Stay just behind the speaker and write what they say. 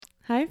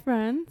Hi,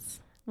 friends.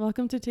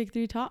 Welcome to Take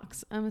 3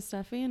 Talks. I'm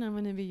Steffi, and I'm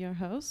going to be your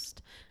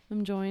host.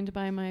 I'm joined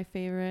by my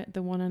favorite,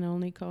 the one and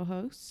only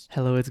co-host.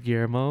 Hello, it's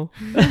Guillermo.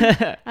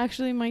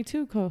 Actually, my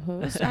two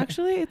co-hosts.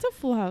 Actually, it's a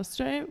full house,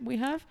 right? We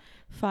have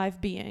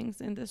 5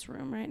 beings in this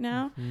room right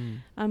now. Mm-hmm.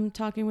 I'm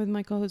talking with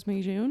my co-host,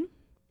 Mei Jun.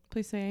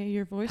 Please say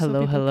your voice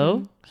Hello, so people hello.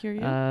 can hear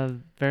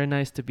you. Very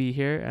nice to be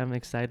here. I'm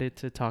excited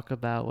to talk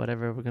about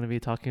whatever we're going to be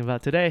talking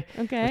about today.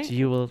 Okay. Which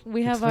you will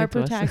We have our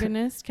explain to us.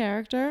 protagonist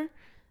character,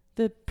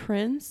 the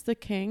prince, the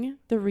king,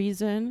 the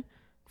reason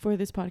for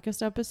this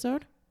podcast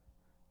episode,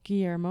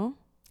 Guillermo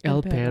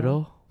El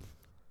Perro.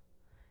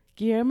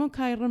 Guillermo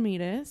Kai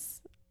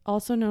Ramirez,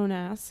 also known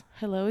as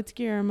Hello, it's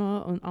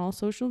Guillermo on all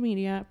social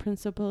media,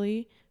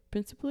 principally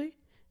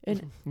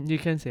in You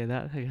can say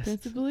that, I guess.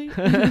 principally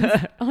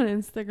on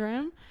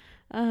Instagram.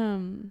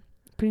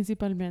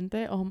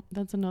 Principalmente. Oh,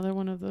 that's another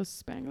one of those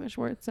Spanglish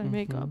words I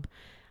make up.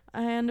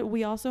 And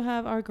we also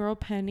have our girl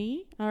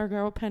Penny. Our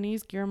girl Penny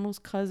is Guillermo's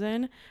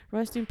cousin.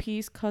 Rest in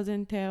peace,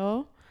 cousin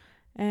Teo.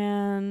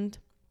 And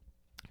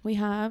we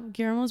have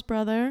Guillermo's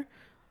brother,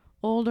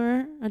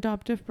 older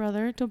adoptive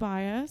brother,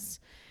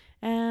 Tobias.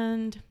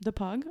 And the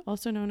pug,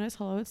 also known as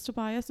Hello, it's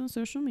Tobias on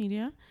social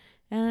media.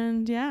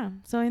 And yeah,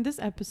 so in this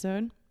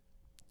episode,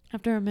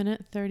 after a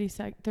minute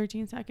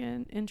 13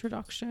 second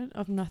introduction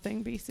of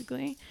nothing,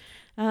 basically,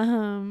 you're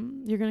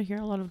going to hear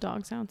a lot of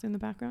dog sounds in the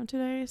background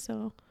today.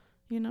 So,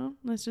 you know,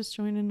 let's just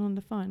join in on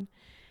the fun.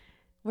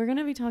 We're going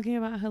to be talking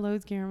about Hello,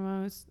 it's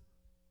Guillermo's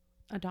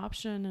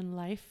adoption and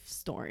life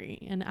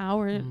story and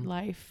our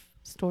life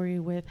story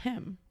with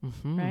him,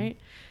 right?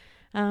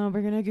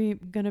 We're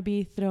gonna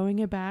be throwing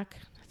it back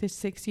to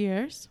 6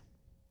 years,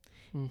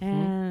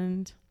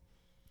 and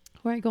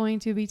we're going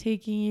to be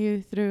taking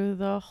you through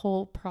the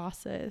whole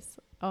process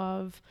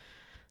of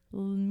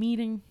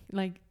meeting,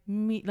 like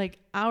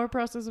our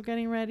process of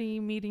getting ready,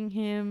 meeting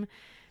him,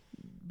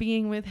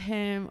 being with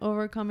him,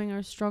 overcoming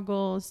our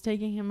struggles,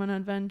 taking him on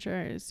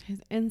adventures, his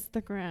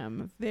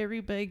Instagram. Very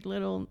big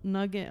little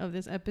nugget of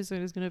this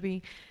episode is going to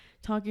be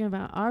talking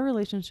about our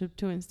relationship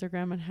to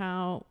Instagram and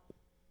how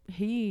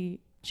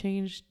he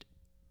changed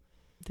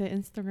the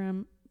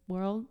Instagram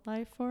world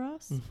life for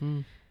us,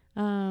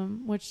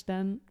 which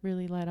then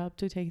really led up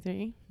to Take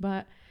 3.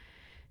 But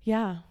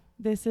yeah,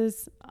 this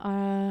is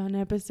an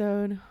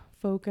episode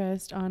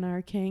focused on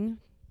our king,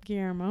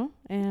 Guillermo,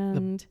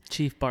 and the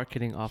chief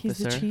marketing officer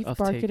he's the chief of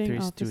marketing Take 3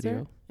 officer.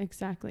 Studio.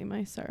 Exactly,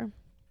 my sir.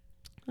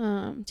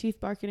 Chief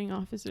marketing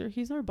officer.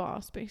 He's our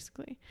boss,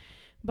 basically.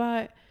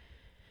 But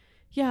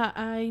yeah,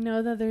 I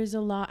know that there's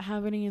a lot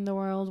happening in the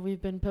world.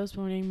 We've been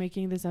postponing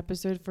making this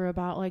episode for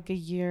about like a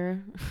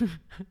year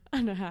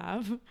and a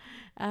half.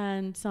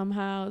 And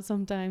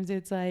sometimes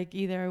it's like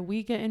either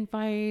we get in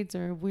fights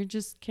or we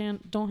just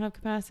don't have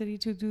capacity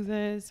to do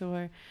this,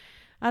 or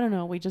I don't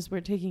know.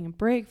 We're taking a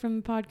break from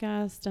the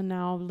podcast, and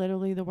now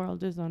literally the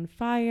world is on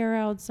fire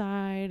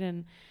outside.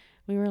 And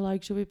we were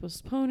like, should we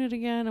postpone it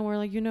again? And we're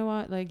like, you know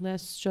what? Like,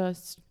 let's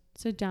just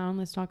sit down.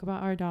 Let's talk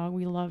about our dog.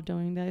 We love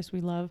doing this.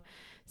 We love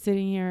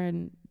sitting here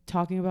and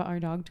talking about our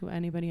dog to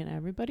anybody and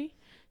everybody.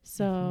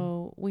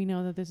 So we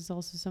know that this is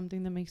also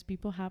something that makes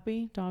people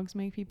happy. Dogs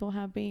make people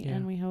happy. Yeah.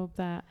 And we hope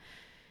that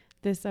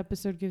this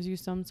episode gives you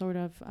some sort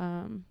of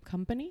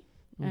company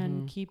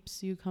and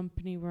keeps you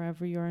company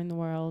wherever you're in the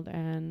world,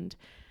 and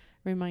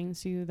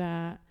reminds you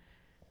that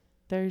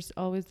there's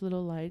always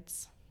little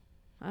lights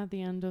at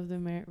the end of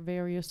the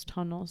various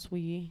tunnels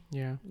we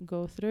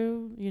go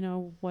through. You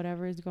know,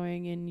 whatever is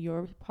going in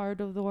your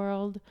part of the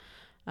world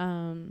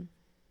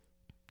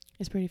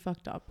is pretty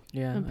fucked up.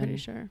 Yeah, I'm pretty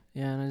sure.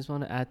 Yeah, and I just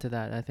want to add to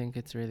that. I think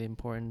it's really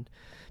important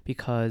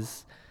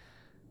because,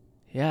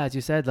 yeah, as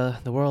you said,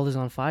 the world is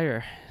on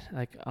fire,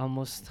 like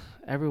almost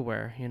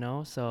everywhere, you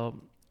know?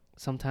 So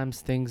sometimes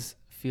things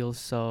feel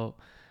so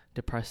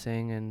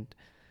depressing and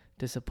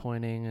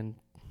disappointing and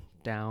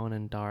down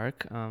and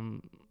dark.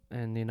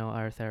 And, you know,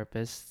 our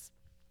therapists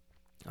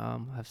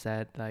have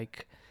said,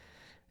 like,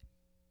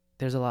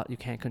 there's a lot you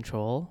can't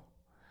control.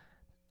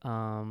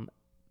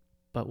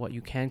 But what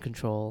you can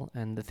control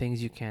and the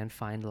things you can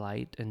find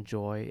light and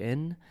joy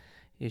in,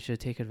 you should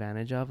take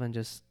advantage of and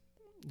just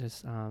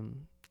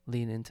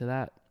lean into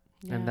that.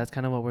 Yeah. And that's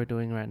kind of what we're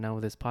doing right now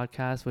with this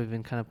podcast. We've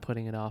been kind of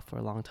putting it off for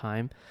a long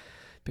time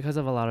because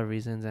of a lot of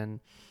reasons, and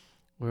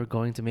we're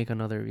going to make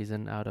another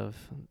reason out of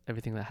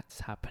everything that's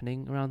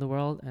happening around the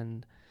world.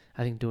 And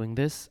I think doing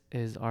this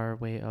is our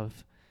way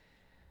of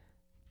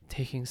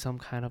having some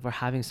kind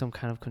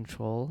of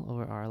control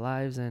over our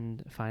lives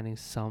and finding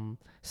some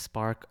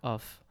spark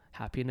of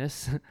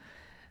happiness.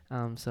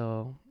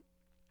 So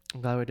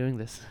I'm glad we're doing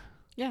this.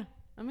 Yeah,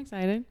 I'm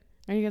excited.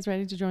 Are you guys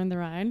ready to join the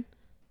ride?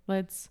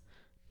 Let's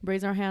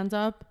raise our hands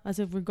up as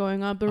if we're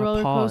going up the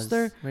roller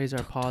coaster. Raise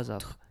our paws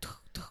up.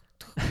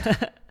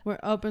 We're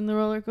up in the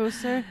roller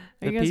coaster.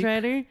 Are you guys peak?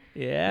 ready?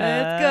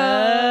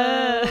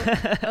 Yeah.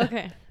 Let's go.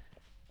 Okay.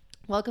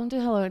 Welcome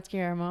to Hello, it's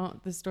Guillermo,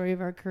 the story of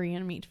our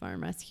Korean meat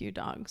farm rescue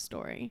dog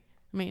story.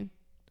 I mean,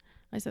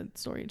 I said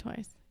story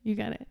twice. You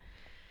get it.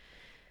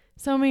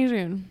 So,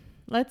 Meijun,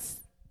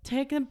 let's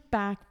take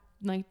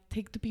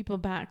the people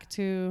back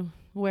to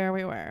where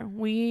we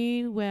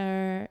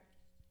were.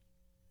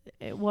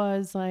 It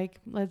was like,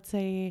 let's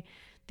say,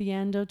 the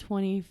end of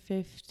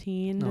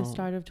 2015, the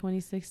start of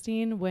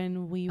 2016,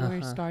 when we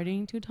were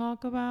starting to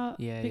talk about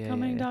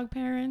becoming dog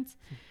parents.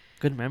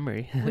 Good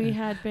memory. We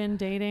had been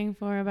dating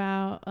for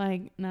about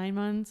like 9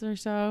 months or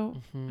so.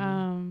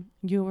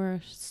 You were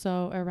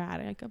so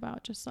erratic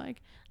about just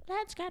like,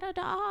 let's get a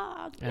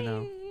dog,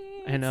 please.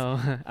 I know.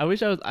 I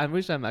wish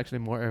I'm actually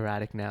more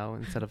erratic now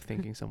instead of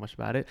thinking so much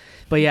about it.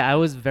 But yeah, I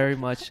was very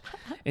much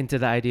into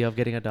the idea of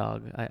getting a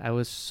dog. I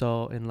was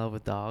so in love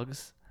with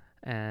dogs.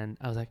 And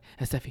I was like,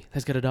 hey, Steffi,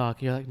 let's get a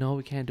dog. You're like, no,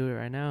 we can't do it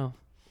right now.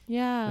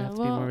 Yeah. We have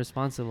to be more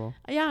responsible.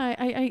 Yeah.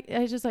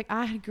 I just like,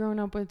 I had grown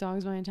up with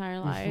dogs my entire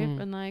life.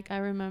 And like, I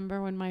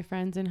remember when my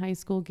friends in high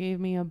school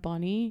gave me a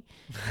bunny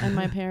and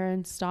my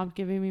parents stopped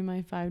giving me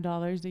my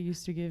 $5 they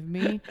used to give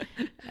me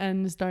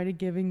and started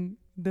giving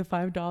the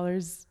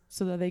 $5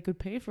 so that they could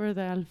pay for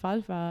the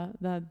alfalfa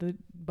that the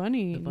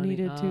bunny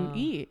needed to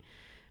eat.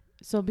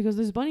 So because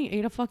this bunny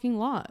ate a fucking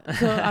lot.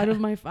 So out of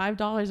my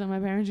 $5 that my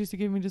parents used to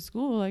give me to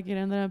school, like it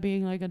ended up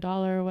being like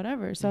 $1 or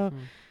whatever. So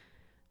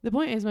the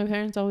point is my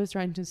parents always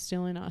tried to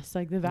instill in us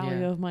like the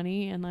value of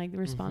money and like the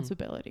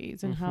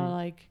responsibilities and how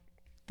like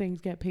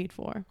things get paid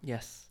for.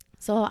 Yes.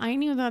 So I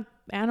knew that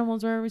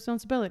animals were a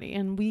responsibility,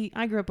 and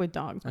I grew up with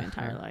dogs my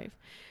entire life.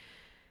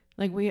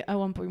 Like at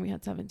one point we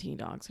had 17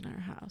 dogs in our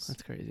house.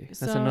 That's crazy.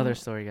 That's another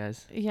story,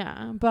 guys.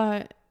 Yeah,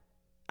 but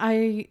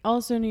I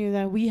also knew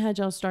that we had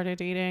just started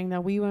dating,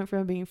 that we went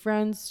from being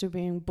friends to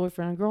being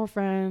boyfriend and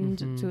girlfriend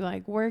to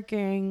like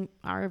working.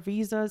 Our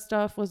visa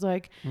stuff was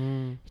like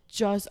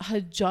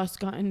had just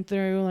gotten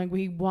through. Like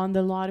we won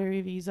the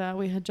lottery visa.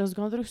 We had just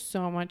gone through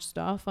so much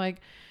stuff. Like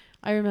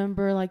I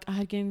remember like I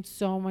had gained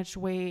so much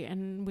weight,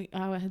 and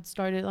I had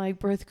started like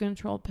birth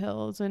control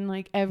pills, and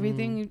like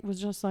everything was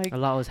just like a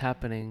lot was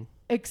happening.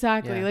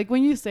 Exactly. Yeah. Like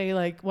when you say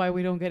like why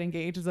we don't get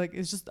engaged, it's like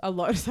it's just a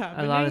lot is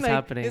happening. A lot is like,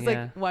 happening. It's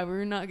like why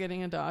we're not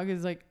getting a dog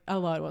is like a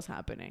lot was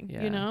happening.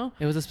 Yeah. You know?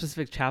 It was a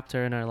specific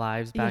chapter in our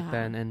lives back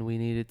then, and we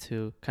needed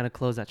to kind of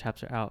close that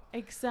chapter out.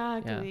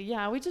 Exactly.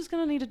 Yeah. We just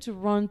kind of needed to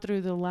run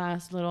through the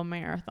last little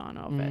marathon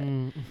of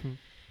it.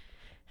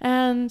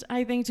 And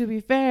I think, to be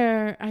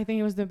fair, I think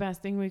it was the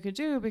best thing we could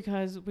do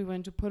because we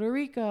went to Puerto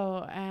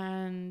Rico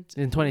and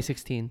in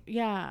 2016.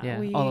 Yeah.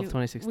 All of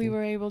 2016. We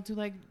were able to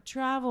like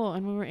travel,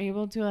 and we were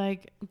able to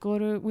like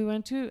we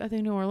went to, I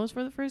think, New Orleans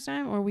for the first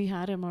time, or we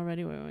had him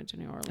already when we went to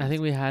New Orleans. I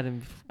think we had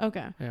him.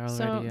 Okay.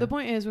 Already, the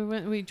point is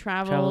we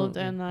traveled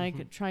and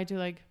like tried to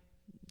like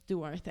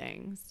do our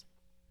things.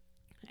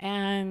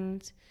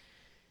 And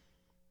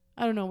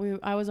I don't know.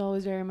 I was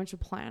always very much a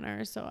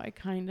planner, so I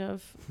kind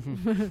of,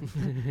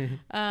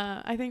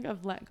 I think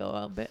I've let go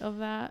a bit of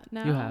that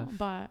now. You have,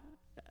 but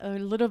a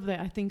little bit.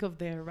 I think of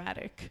the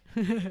erratic,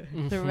 the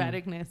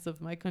erraticness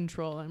of my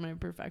control and my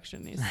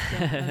perfectionist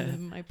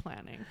and my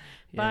planning.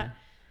 But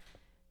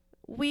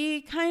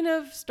we kind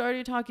of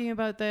started talking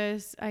about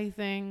this. I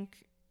think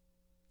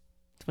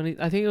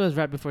it was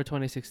right before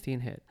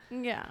 2016 hit.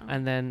 Yeah.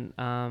 And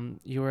then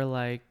you were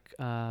like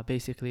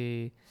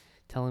basically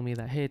telling me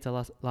that, hey, it's a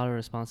lot of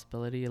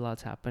responsibility, a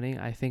lot's happening.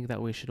 I think that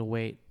we should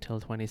wait till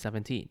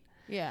 2017.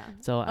 Yeah.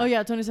 So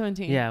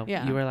 2017.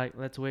 Yeah. You were like,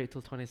 let's wait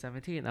till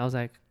 2017. I was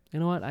like,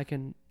 you know what? I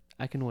can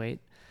wait.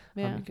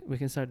 Yeah. We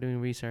can start doing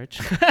research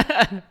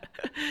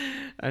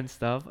and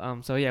stuff.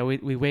 So yeah,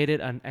 we waited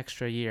an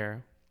extra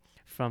year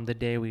from the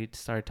day we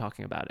started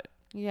talking about it.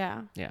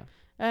 Yeah. Yeah.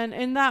 And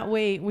in that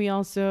wait, we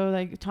also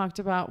like talked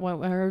about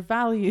what our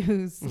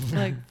values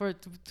like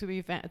to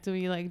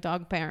be like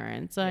dog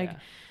parents. Like,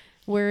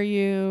 are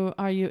you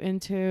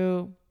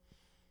into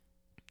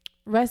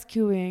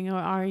rescuing,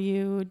 or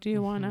do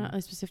you want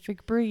a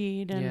specific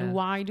breed, and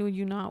why do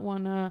you not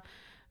want to?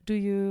 Do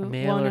you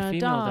want to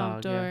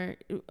adopt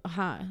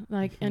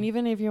dog, and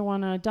even if you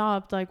want to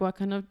adopt, like what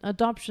kind of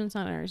adoption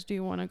centers do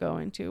you want to go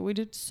into? We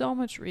did so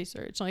much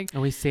research, like,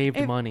 and we saved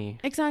money.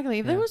 Exactly.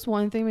 If there was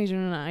one thing Major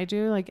and I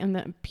do, like, and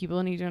that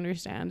people need to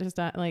understand, is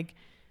that like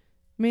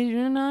Major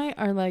and I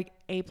are like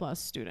A+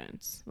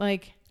 students.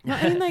 Like,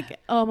 not in like,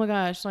 oh my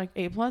gosh, like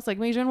A+. Like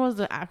Major was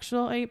the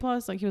actual A+.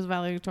 Like he was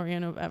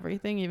valedictorian of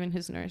everything, even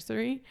his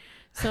nursery.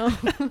 So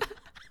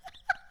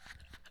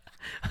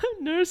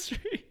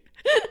nursery.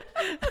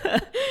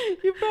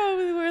 You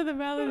probably were the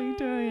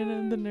valedictorian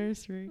in the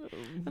nursery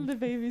and the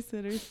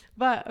babysitters.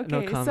 But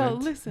okay, so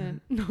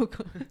listen.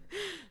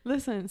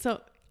 Listen,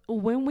 so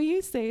when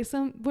we say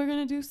we're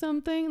gonna do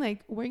something,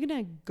 like we're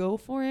gonna go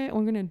for it,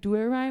 we're gonna do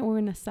it right, we're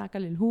gonna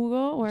sacar el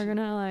jugo, we're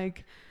gonna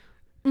like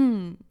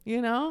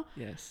you know?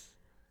 Yes.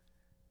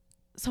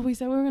 So we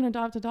said we were gonna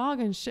adopt a dog,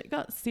 and shit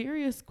got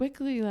serious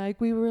quickly. Like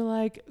we were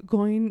like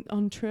going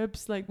on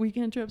trips, like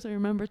weekend trips, I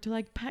remember, to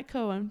like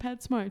Petco and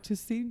PetSmart to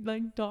see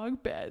like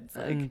dog beds,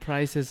 like, and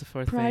prices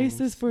for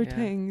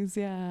things.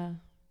 Yeah.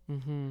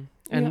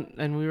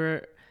 And we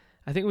were,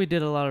 I think we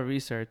did a lot of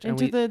research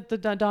into the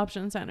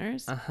adoption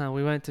centers.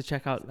 We went to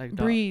check out like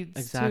breeds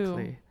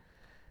exactly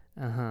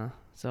too.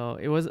 So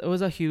it was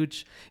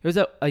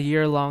a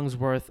year long's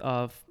worth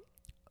of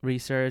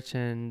research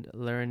and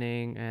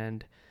learning,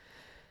 and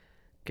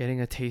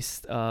getting a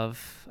taste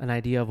of an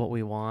idea of what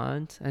we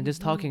want and just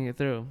talking it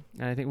through.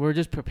 And I think we're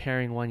just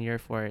preparing 1 year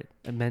for it,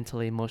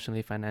 mentally,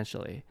 emotionally,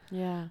 financially.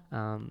 Yeah.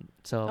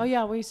 So. Oh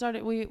yeah, we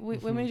started.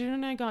 When Major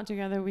and I got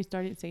together, we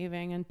started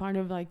saving, and part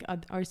of like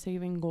our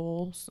saving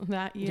goals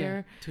that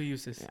year. Yeah, 2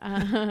 uses.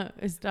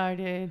 It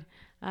started.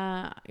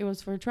 It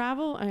was for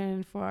travel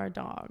and for our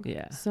dog.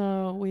 Yeah.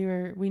 So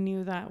we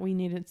knew that we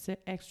needed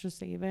extra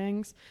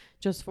savings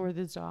just for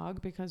this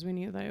dog because we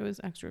knew that it was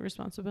extra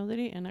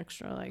responsibility and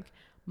extra like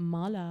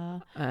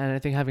mala. And I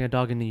think having a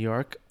dog in New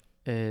York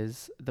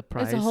is the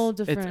price. It's a whole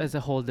different. It's a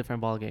whole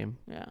different ball game.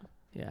 Yeah.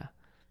 Yeah.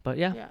 But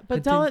yeah. Yeah.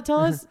 But tell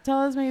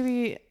us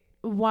maybe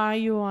why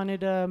you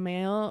wanted a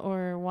male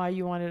or why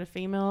you wanted a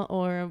female,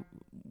 or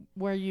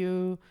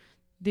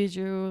did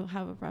you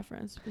have a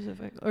preference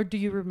specific, or do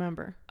you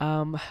remember?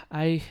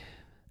 I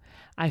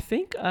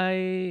think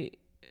I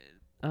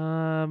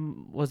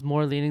was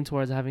more leaning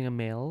towards having a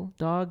male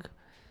dog.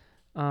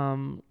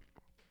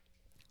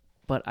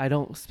 But I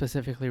don't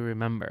specifically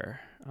remember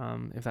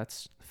if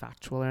that's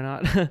factual or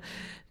not.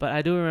 But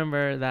I do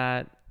remember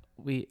that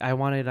I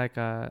wanted like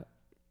a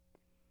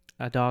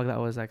dog that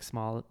was like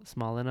small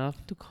enough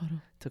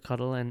to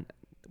cuddle, and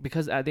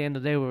because at the end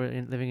of the day we were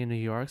living in New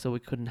York, so we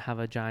couldn't have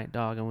a giant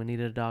dog, and we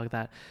needed a dog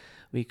that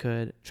we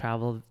could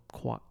travel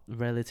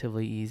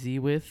relatively easy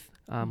with,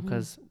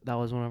 because that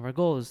was one of our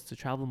goals, to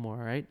travel more,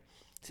 right?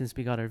 Since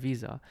we got our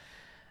visa.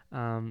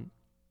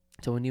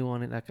 So when you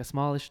wanted like a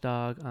smallish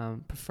dog,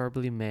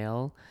 preferably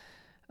male,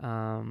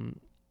 and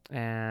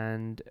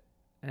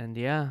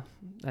yeah,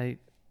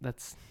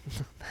 that's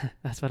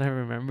what I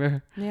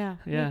remember. Yeah.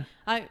 Yeah.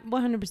 I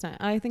 100%.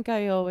 I think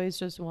I always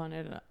just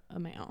wanted a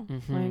male.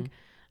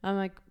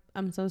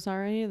 I'm so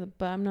sorry,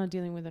 but I'm not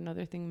dealing with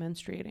another thing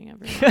menstruating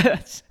every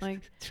month.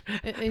 Like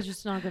it's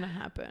just not gonna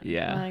happen.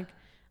 Yeah. Like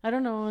I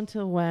don't know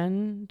until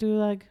when do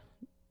like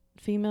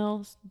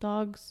female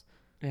dogs,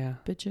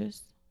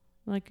 bitches,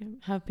 like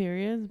have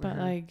periods, but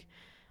like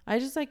I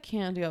just like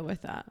can't deal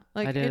with that.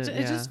 Like it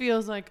just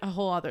feels like a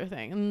whole other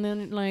thing, and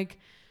then like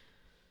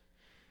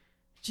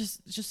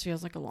just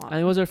feels like a lot. And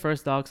it was our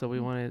first dog, so we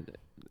wanted.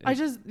 I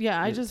just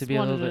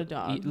wanted a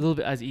dog, a little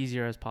bit as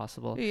easier as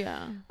possible.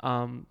 Yeah.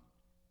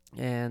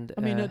 And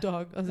I mean a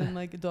dog, as in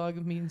like a dog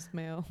means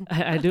male.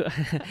 I do.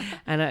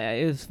 And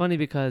it was funny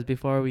because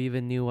before we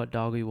even knew what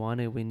dog we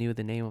wanted, we knew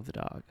the name of the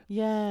dog.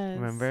 Yes.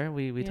 Remember?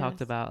 We talked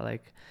about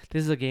like,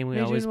 this is a game we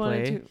always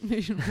play.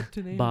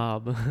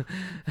 Bob.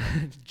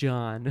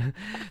 John.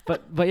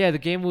 But yeah, the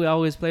game we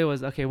always play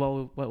was, okay,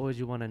 what would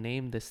you want to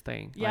name this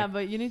thing? Yeah,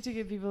 but you need to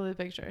give people the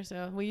picture.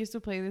 So we used to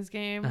play this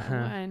game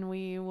and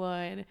we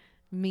would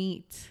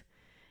meet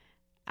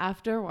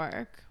after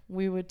work.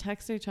 We would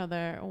text each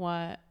other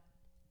what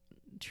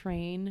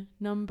train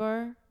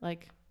number,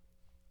 like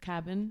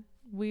cabin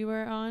we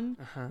were on.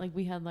 Like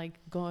we had like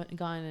gone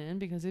in,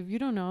 because if you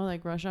don't know,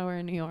 like rush hour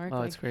in New York,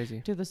 it's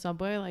crazy, to the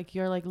subway, like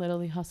you're like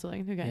literally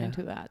hustling to get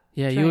into that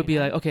train. You would be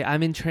like, okay,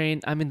 I'm in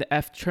the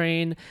F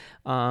train,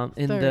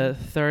 in the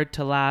third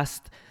to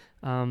last,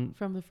 from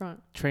the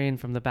front, train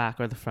from the back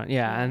or the front.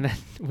 And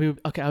then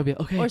I'll be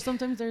okay. Or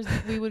sometimes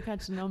we would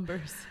catch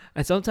numbers,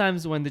 and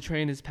sometimes when the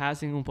train is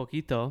passing un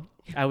poquito,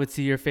 I would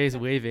see your face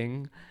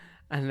waving,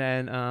 and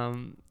then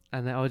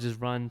I would just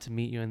run to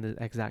meet you in the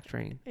exact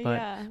train.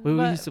 But we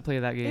used to play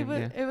that game.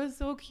 It was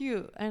so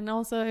cute. And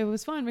also it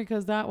was fun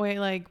because that way,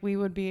 like, we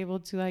would be able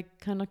to, like,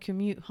 kind of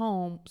commute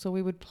home. So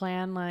we would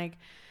plan, like,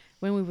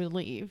 when we would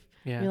leave.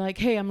 Yeah. Be like,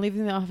 hey, I'm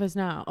leaving the office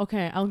now.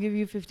 Okay, I'll give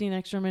you 15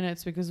 extra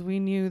minutes, because we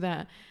knew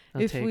that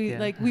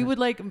we would,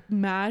 like,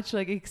 match,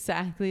 like,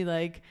 exactly,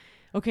 like,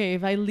 okay,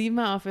 if I leave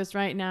my office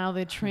right now,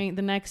 the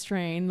next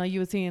train, like you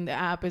would see in the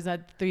app, is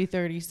at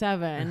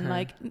 3:37.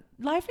 Like,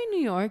 life in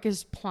New York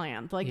is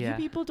planned. Like, you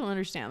people don't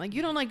understand. Like,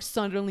 you don't like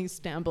suddenly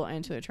stumble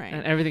into a train.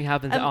 And everything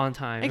happens on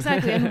time.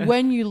 Exactly. And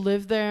when you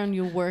live there and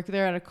you work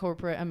there at a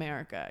corporate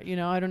America, you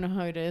know, I don't know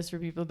how it is for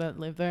people that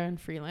live there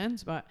and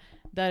freelance, but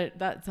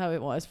that's how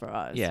it was for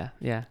us. Yeah.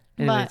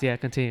 Anyways,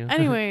 continue.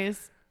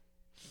 Anyways.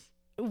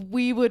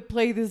 We would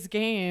play this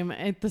game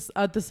at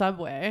the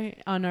subway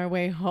on our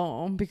way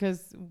home,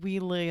 because we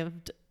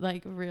lived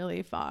like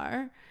really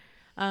far.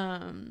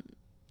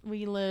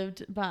 We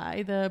lived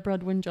by the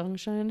Broadway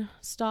Junction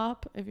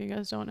stop, if you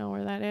guys don't know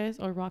where that is,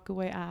 or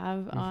Rockaway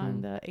Ave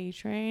on the A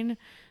train.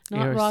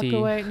 Not ARC.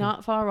 Rockaway,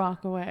 not far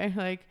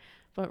Rockaway,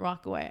 but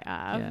Rockaway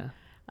Ave.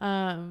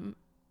 Yeah.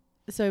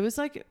 So it was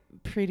like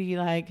pretty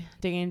like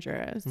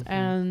dangerous,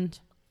 and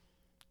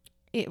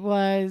it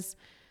was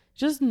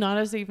just not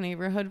a safe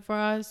neighborhood for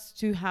us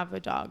to have a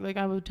dog. Like,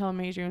 I would tell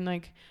Major, and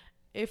like,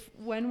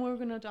 when we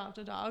adopt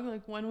a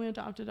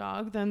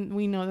dog, then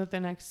we know that the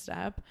next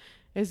step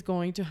is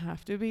going to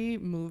have to be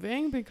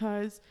moving,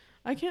 because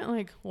I can't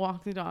like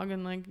walk the dog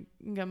and like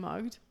get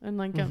mugged and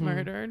like get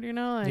murdered, you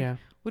know? Like,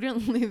 we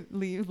didn't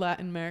leave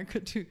Latin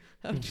America to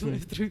have to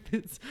live through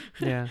this.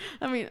 Yeah.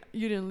 I mean,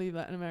 you didn't leave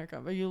Latin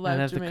America, but you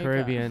left Jamaica. The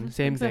Caribbean.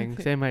 Same thing,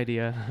 same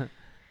idea.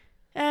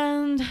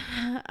 And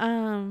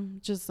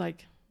just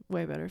like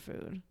way better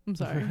food. I'm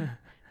sorry.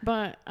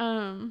 But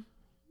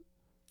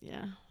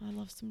Yeah, I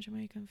love some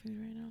Jamaican food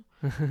right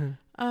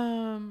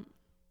now.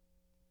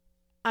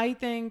 I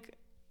think,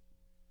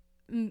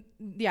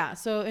 yeah.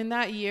 So in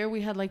that year,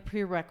 we had like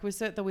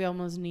prerequisite that we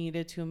almost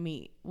needed to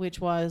meet, which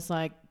was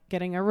like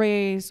getting a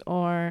raise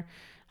or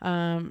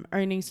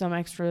earning some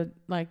extra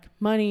like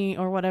money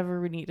or whatever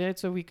we needed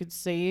so we could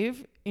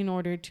save in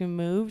order to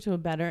move to a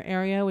better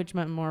area, which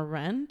meant more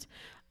rent.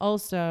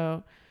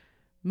 Also,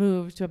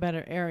 move to a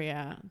better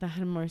area that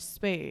had more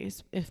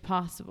space if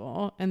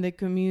possible, and the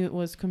commute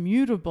was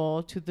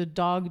commutable to the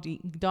doggy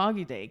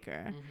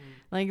daycare.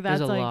 Like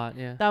that's like lot,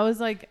 yeah. that was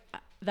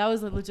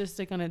a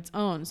logistic on its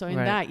own. So in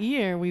that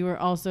year we were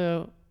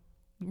also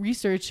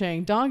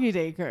researching doggy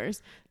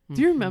daycares.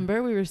 Do you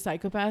remember we were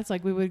psychopaths?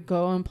 Like we would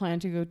go and plan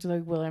to go to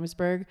like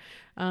Williamsburg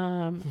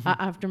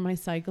after my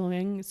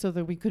cycling so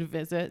that we could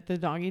visit the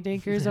doggy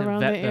daycares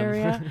around the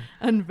area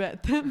and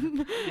vet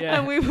them. Yeah.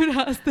 And we would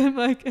ask them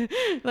like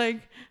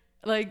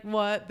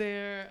what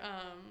their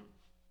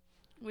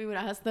we would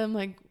ask them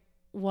like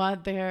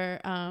what their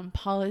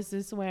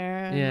policies were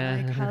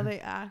and like how they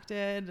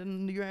acted,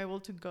 and you're able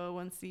to go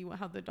and see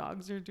how the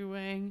dogs are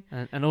doing.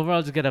 And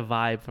overall just get a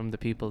vibe from the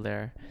people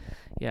there.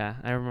 Yeah,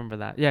 I remember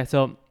that. Yeah,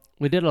 so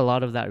we did a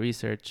lot of that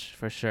research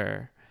for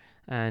sure,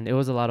 and it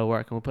was a lot of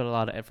work, and we put a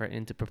lot of effort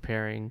into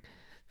preparing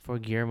for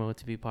Guillermo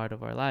to be part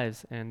of our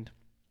lives. And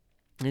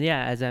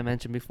yeah, as I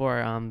mentioned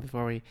before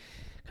we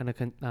kind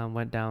of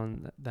went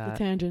down that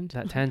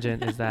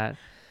tangent is that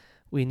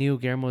we knew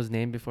Guillermo's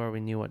name before we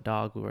knew what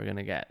dog we were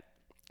gonna get.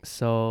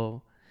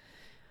 So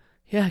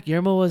yeah,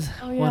 Guillermo was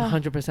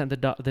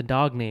 100% the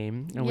dog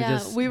name, and we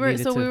just needed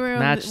to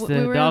match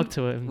the dog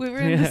to him. We were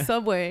in the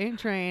subway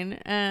train,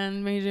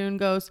 and Meijun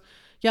goes,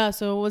 yeah,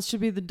 so what should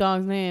be the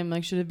dog's name?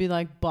 Like, should it be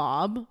like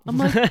Bob? I'm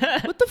like,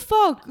 what the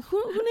fuck? Who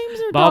names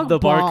their Bob dog the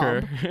Bob?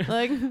 Barker?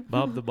 Like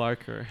Bob the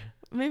Barker.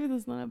 Maybe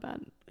that's not a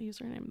bad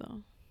username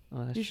though.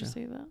 Oh, that's you true. should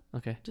say that.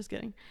 Okay. Just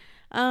kidding.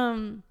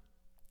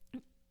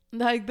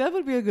 Like that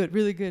would be a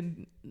really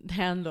good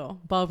handle,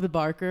 Bob the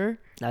Barker.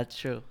 That's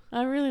true.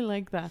 I really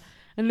like that.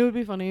 And it would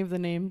be funny if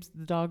the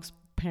dog's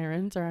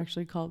parents are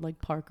actually called like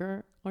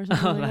Parker or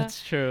something like that. Oh,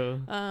 that's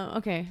true.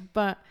 Okay,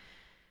 but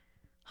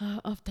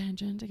off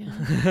tangent again.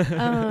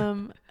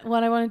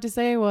 What I wanted to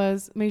say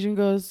was, Meijun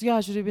goes, yeah,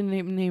 should have been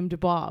named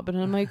Bob. And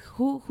I'm like,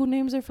 who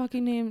names their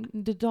fucking name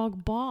the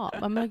dog Bob?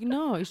 I'm like,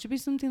 no, it should be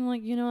something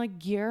like, like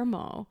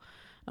Guillermo.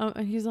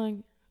 And he's like,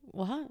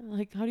 what?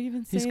 Like, how do you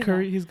even say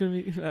that? He's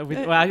gonna be.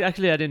 Well,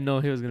 actually, I didn't know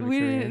he was gonna be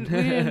Korean. We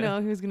didn't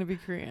know he was gonna be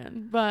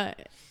Korean,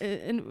 but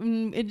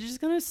it just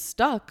kind of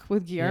stuck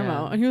with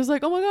Guillermo. And he was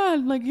like, "Oh my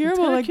god, like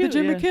Guillermo, like cute,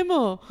 the Jimmy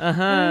Kimmel." And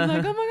I was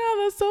like, "Oh my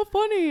god, that's so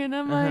funny!" And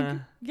I'm like,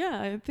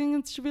 "Yeah, I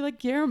think it should be like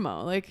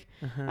Guillermo." Like,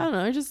 I don't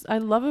know. I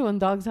love it when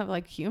dogs have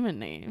like human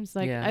names.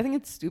 Like, I think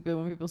it's stupid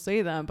when people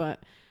say that,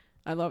 but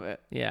I love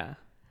it. Yeah.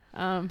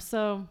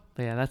 So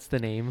but yeah, that's the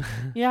name.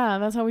 Yeah,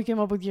 that's how we came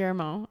up with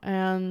Guillermo.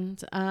 And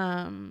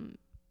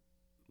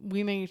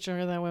we made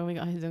sure that when we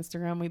got his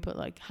Instagram, we put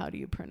like, how do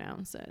you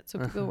pronounce it? So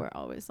people were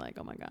always like,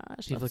 oh my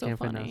gosh, people that's so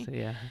funny. Pronounce it,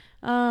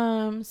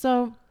 yeah.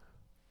 So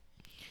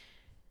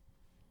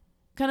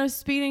kind of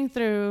speeding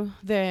through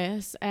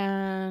this,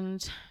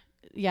 and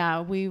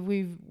yeah,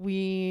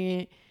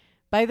 we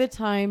by the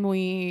time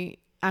we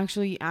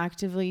actually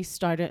actively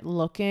started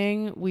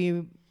looking,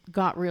 we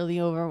got really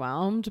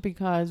overwhelmed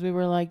because we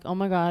were like, oh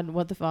my god,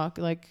 what the fuck,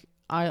 like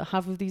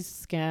half of these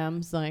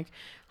scams, like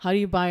how do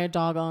you buy a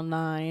dog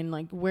online,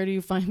 like where do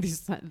you find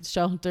these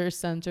shelter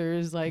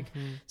centers, like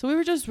so we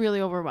were just really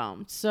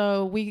overwhelmed.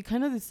 So we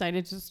kind of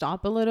decided to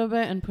stop a little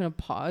bit and put a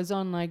pause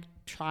on like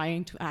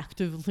trying to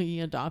actively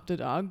adopt a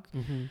dog,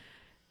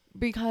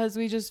 because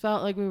we just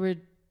felt like we were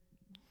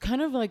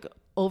kind of like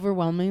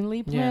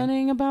overwhelmingly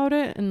planning about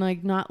it and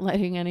like not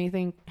letting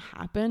anything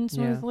happen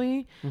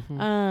smoothly.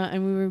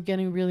 And we were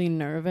getting really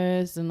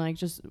nervous and like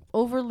just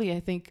overly, I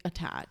think,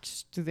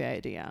 attached to the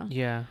idea.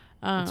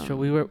 It's true.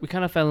 We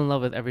kind of fell in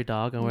love with every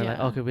dog, and we're like,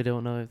 okay, we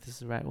don't know if this is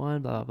the right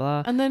one, blah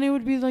blah blah. And then it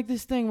would be like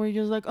this thing where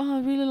you're like, oh,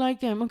 I really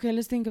like him, okay,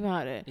 let's think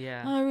about it.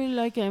 Oh, I really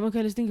like him,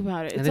 okay, let's think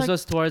about it. And this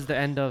was towards the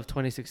end of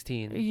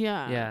 2016.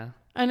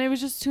 And it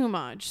was just too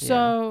much.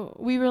 So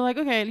we were like,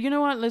 okay, you know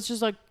what? Let's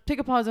just like take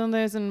a pause on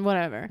this and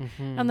whatever.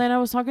 And then I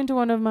was talking to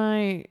one of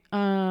my,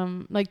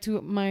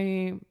 to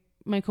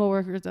my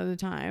coworkers at the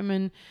time,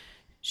 and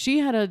she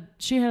had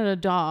a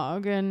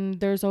dog,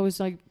 and there's always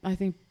like, I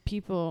think,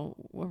 people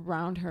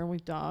around her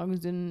with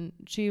dogs, and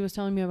she was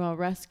telling me about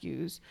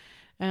rescues,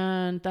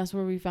 and that's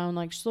where we found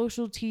like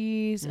Social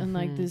Teas and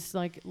like this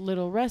like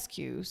little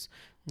rescues.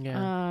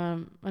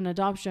 And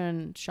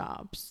adoption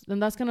shops,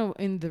 and that's kind of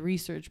in the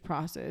research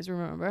process,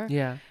 remember?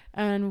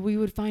 And we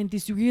would find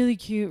these really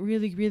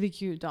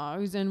cute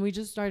dogs, and we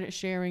just started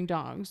sharing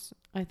dogs,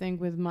 I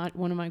think, with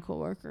one of my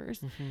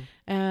coworkers.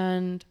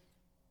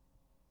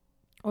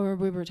 Or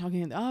we were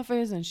talking in the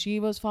office, and she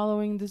was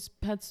following this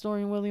pet store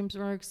in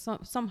Williamsburg.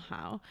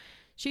 Somehow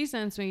she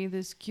sends me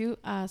this cute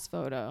ass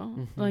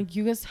photo. Like,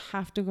 you guys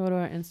have to go to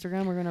our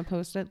Instagram, we're gonna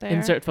post it there.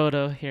 Insert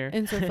photo here,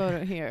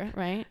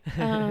 right?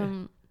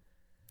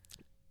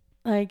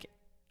 Like,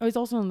 Oh, it's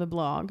also on the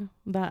blog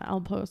that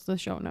I'll post the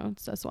show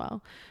notes as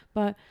well.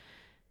 But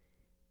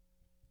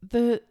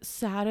the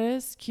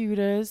saddest,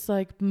 cutest,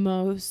 like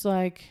most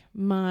like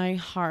my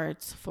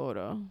heart's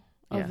photo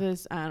of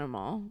this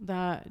animal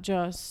that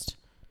just,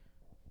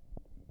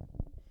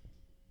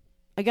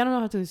 like, I don't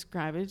know how to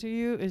describe it to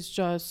you. It was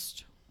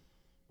just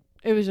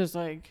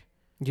like,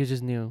 you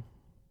just knew.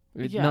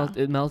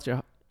 It melts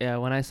your,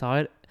 when I saw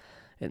it,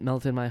 it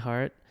melted my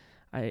heart.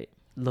 I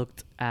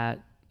looked at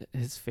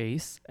his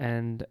face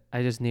and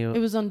I just knew it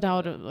was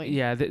undoubtedly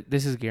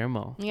this is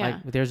Guillermo.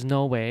 Like, there's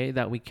no way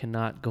that we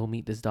cannot go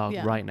meet this dog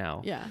right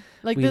now.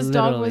 Like, this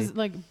dog was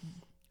like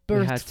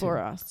birthed for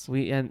us.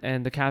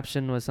 And the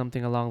caption was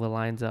something along the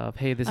lines of,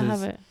 hey, I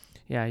have it.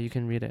 Yeah, you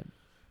can read it.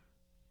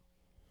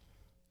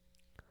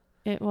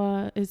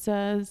 It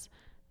says,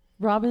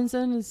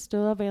 Robinson is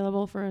still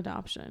available for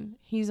adoption.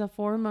 He's a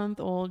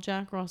 4-month-old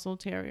Jack Russell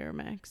Terrier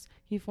mix.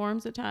 He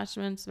forms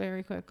attachments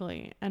very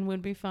quickly and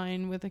would be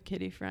fine with a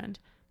kitty friend.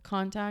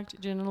 Contact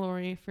Jen and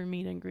Lori for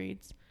meet and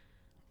greets.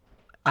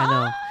 I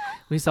know.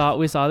 We saw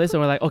this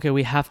and we're like, okay,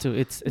 we have to.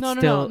 It's still.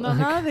 No.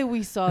 Not that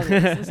we saw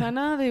this. It's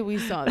not that we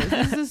saw this.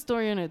 This is a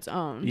story on its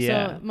own.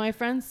 Yeah. So my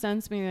friend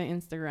sends me the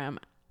Instagram.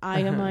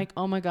 I am like,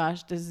 oh my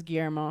gosh, this is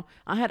Guillermo.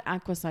 I had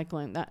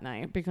aquacycling that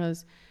night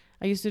because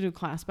I used to do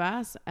class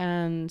pass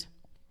and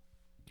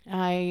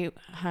I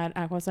had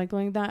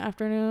aquacycling that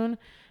afternoon,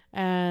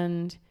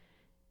 and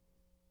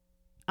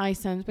I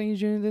sent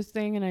during this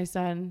thing and I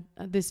sent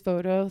this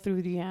photo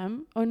through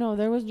DM. Oh no,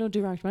 there was no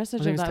direct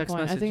message at that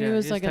point. I think it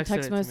was like a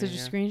text message, a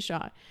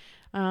screenshot.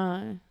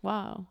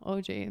 Wow,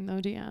 OG, no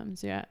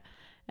DMs yet.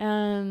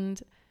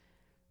 And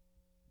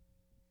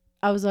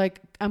I was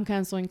like, I'm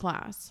canceling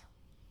class.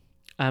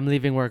 I'm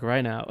leaving work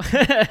right now.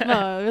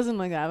 No, it wasn't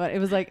like that, but it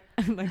was like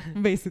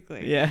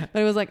basically. Yeah.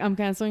 But it was like, I'm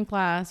canceling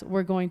class.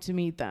 We're going to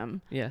meet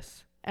them.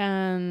 Yes.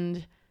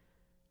 And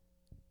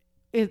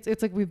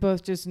it's like we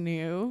both just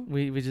knew.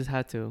 We just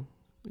had to.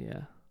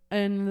 Yeah.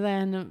 And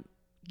then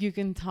you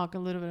can talk a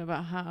little bit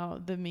about how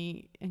the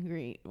meet and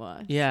greet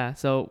was. Yeah.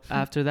 So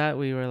after that,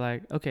 we were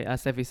like, okay,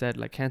 as Steffi said,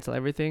 like, cancel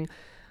everything.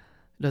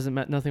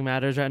 Nothing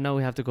matters right now.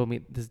 We have to go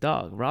meet this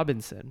dog,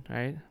 Robinson,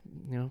 right?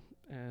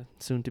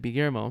 Soon to be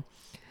Guillermo.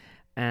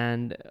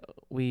 And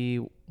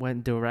we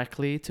went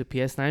directly to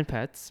PS9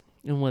 Pets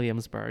in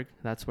Williamsburg.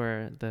 That's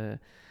where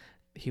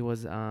he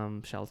was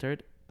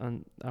sheltered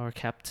or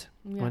kept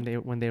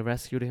when they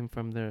rescued him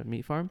from the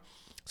meat farm.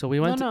 So we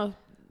went. No,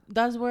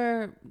 that's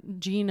where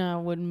Gina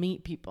would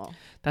meet people.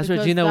 That's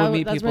where Gina would meet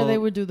people. That's where they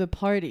would do the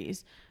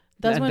parties.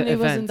 That's when it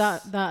wasn't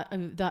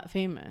that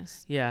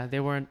famous. Yeah,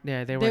 they weren't.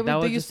 Yeah, they were.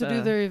 They used to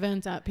do their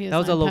events at PS9 That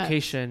was a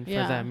location for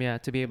them,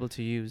 to be able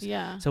to use.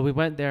 Yeah. So we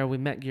went there. We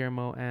met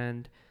Guillermo,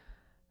 and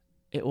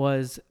it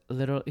was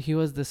he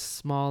was the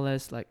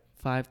smallest, like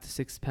 5 to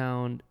 6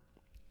 pound,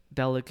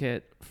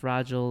 delicate,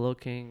 fragile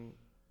looking,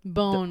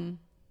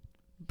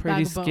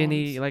 pretty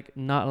skinny, like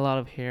not a lot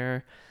of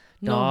hair,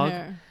 dog. No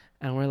hair.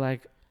 And we're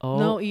like, oh,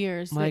 no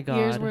ears. My God,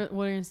 ears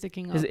weren't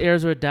sticking up. His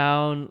ears were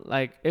down.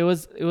 Like it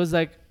was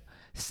like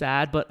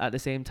sad, but at the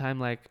same time,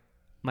 like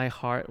my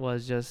heart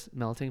was just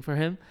melting for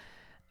him,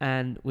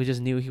 and we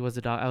just knew he was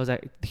a dog. I was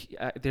like,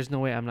 there's no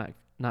way I'm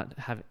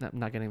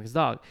not getting this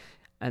dog.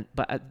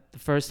 But at the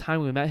first time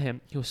we met him,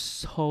 he was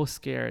so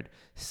scared,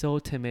 so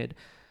timid,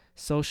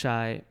 so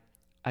shy.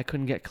 I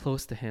couldn't get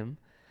close to him.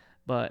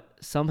 But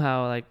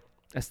somehow, like,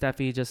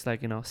 Steffi just,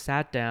 like,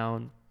 sat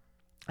down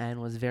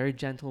and was very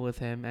gentle with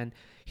him. And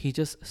he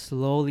just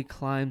slowly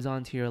climbs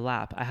onto your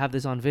lap. I have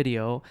this on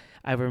video.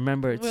 I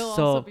remember it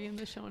also be in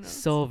the show notes.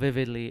 So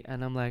vividly.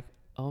 And I'm like,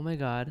 oh, my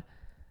God.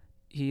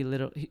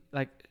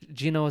 Like,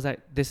 Gino was like,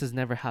 this has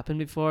never happened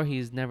before.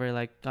 He's never,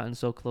 like, gotten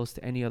so close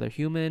to any other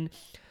human.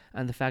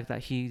 And the fact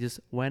that he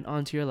just went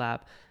onto your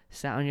lap,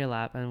 sat on your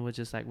lap, and was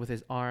just like with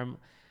his arm,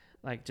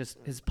 like just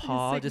his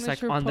paw, just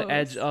like on the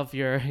edge of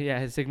your,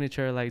 his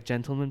signature like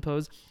gentleman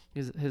pose,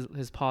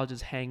 his paw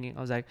just hanging.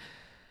 I was like,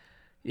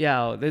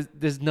 yeah,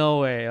 there's no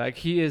way. Like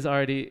he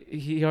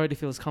already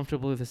feels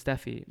comfortable with his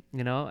Steffi,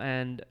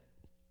 and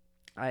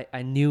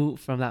I knew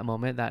from that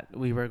moment that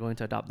we were going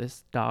to adopt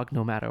this dog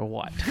no matter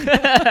what.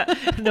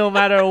 No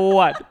matter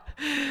what.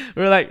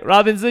 We were like,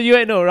 Robinson, you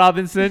ain't no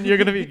Robinson. You're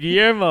going to be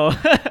Guillermo.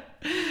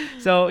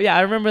 So yeah,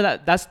 I remember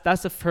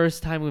that's the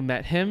first time we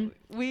met him.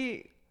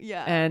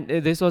 And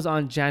this was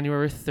on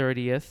January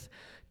 30th,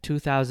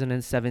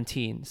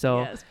 2017.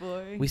 So yes,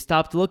 boy. We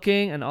stopped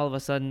looking, and all of a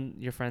sudden,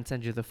 your friend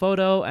sent you the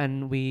photo,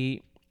 and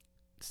we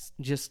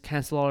just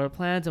canceled all our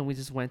plans, and we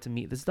just went to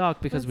meet this dog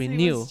because we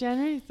knew. Was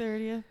January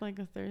 30th like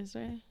a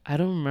Thursday? I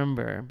don't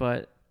remember,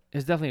 but it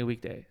was definitely a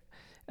weekday,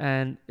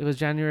 and it was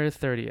January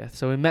 30th.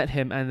 So we met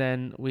him, and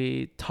then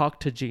we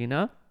talked to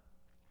Gina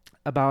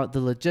about the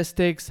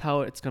logistics,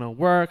 how it's going to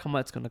work, how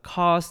much it's going to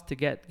cost to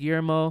get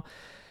Guillermo.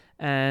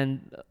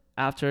 And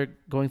after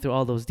going through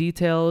all those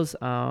details,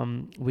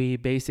 we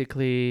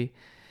basically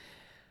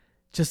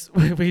just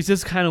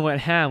kind of went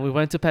ham. We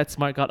went to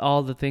PetSmart, got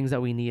all the things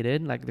that we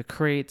needed, like the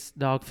crates,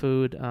 dog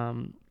food,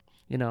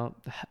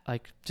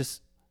 like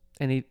just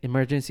any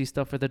emergency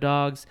stuff for the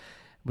dogs.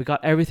 We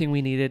got everything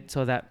we needed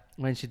so that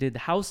when she did the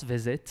house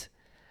visit,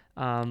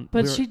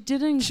 but she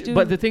didn't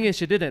but the thing is,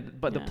 she didn't.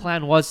 But the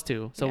plan was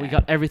to. So we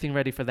got everything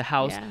ready for the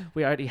house. Yeah.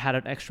 We already had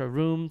an extra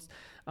room,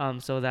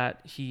 so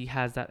that he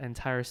has that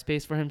entire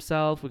space for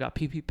himself. We got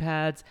pee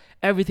pads,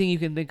 everything you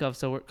can think of.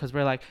 So because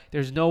we're like,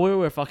 there's no way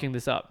we're fucking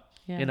this up.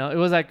 Yeah. You know, it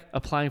was like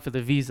applying for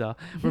the visa.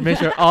 We made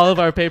sure all of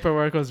our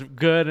paperwork was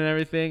good and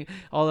everything.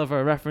 All of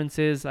our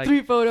references, like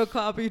 3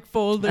 photocopied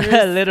folders,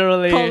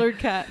 literally,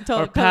 colored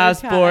our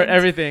passport,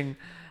 everything.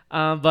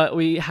 But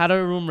we had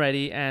our room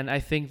ready, and I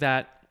think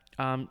that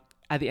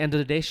at the end of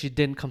the day, she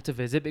didn't come to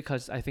visit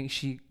because I think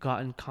she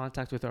got in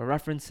contact with our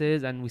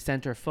references, and we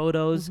sent her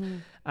photos,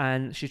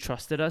 and she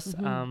trusted us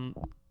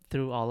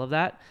through all of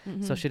that.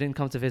 So she didn't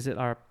come to visit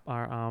our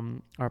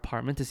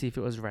apartment to see if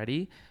it was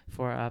ready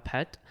for a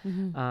pet.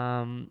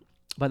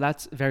 But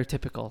that's very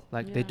typical.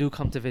 Like they do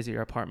come to visit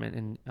your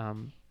apartment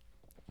and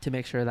to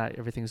make sure that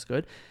everything's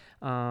good.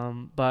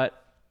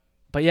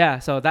 But yeah,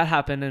 so that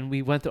happened, and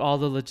we went through all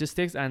the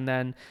logistics, and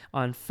then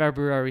on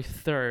February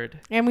 3rd,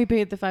 and we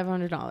paid the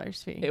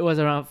 $500 fee. It was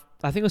around,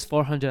 I think it was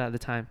 $400 at the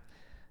time.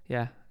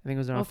 Yeah, I think it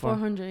was around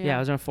 400. Yeah, it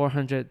was around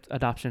 $400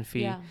 adoption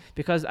fee. Yeah.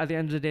 Because at the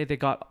end of the day,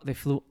 they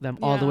flew them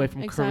all the way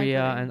from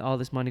Korea, and all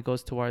this money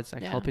goes towards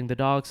like helping the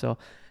dog. So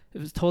it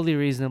was totally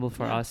reasonable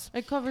for us.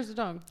 It covers the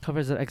dog.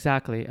 Covers it,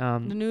 exactly. The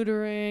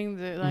neutering,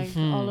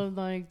 the all of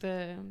like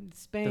the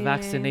spaying, the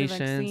vaccinations,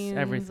 the vaccines,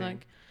 everything.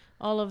 like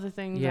all of the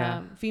things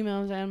that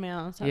females and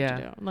males have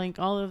to do, like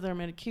all of their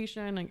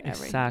medication, like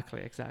everything.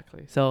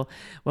 Exactly. So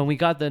when we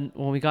got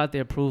the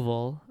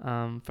approval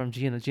from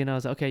Gina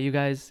was like, okay, you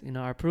guys,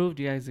 are approved.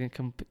 You guys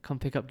can come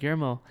pick up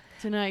Guillermo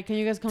tonight. Can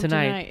you guys come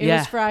tonight? It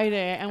was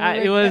Friday, and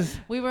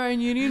we were in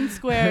Union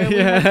Square. We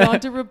had gone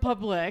to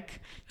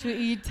Republic to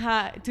eat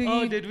Thai.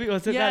 Did we?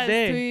 Was it that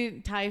day? To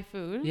eat Thai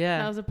food.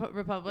 Yeah, that was a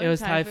Republic. It was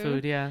Thai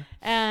food. Yeah.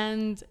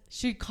 And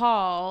she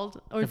called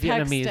or texted.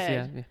 Vietnamese.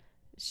 Yeah.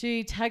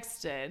 She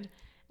texted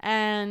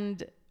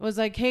and was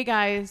like, "Hey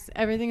guys,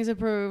 everything is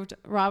approved.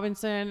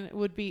 Robinson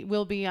will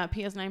be at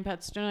PS9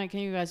 Pets tonight.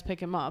 Can you guys pick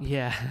him up?"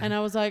 Yeah. And I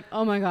was like,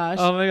 "Oh my gosh.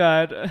 Oh my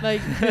god. Like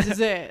this is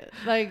it.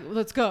 Like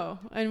let's go."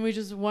 And we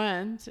just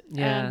went.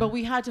 Yeah. But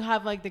we had to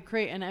have like the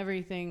crate and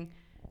everything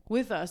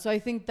with us. So I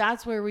think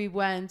that's where we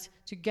went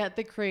to get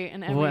the crate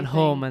and everything. We went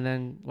home and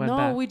then went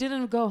back. No, we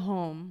didn't go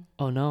home.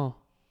 Oh no.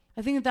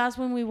 I think that's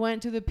when we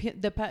went to the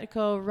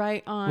Petco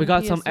right on. We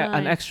got PS9.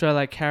 an extra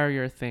like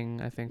carrier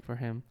thing, I think, for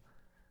him.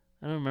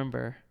 I don't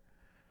remember.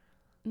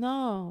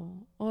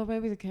 No. Or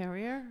maybe the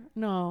carrier?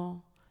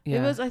 No. Yeah.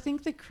 It was, I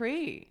think, the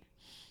crate.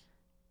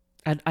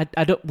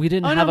 We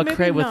didn't have a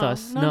crate with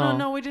us.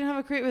 No, we didn't have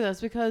a crate with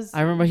us because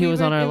I remember he was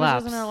on our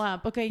lap. He was on our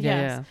lap. Okay, yes.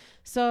 Yeah.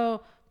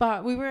 So,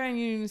 but we were in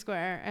Union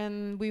Square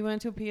and we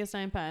went to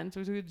PS9 Pets,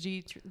 which was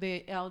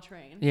the L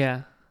train.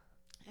 Yeah.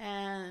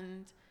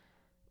 And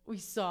we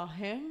saw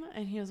him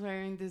and he was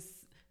wearing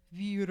this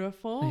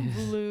beautiful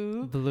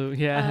blue blue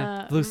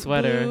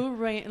sweater,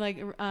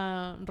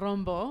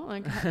 rombo,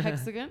 like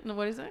hexagon. No,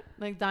 what is it?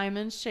 Like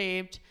diamond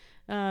shaped,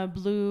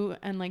 blue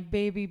and like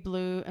baby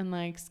blue and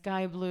like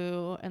sky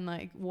blue and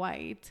like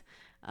white,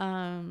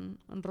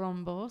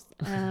 rombos,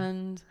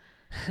 and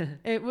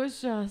it was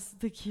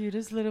just the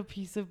cutest little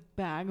piece of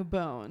bag of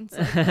bones.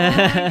 Like, oh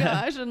my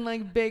gosh, and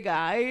like big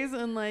eyes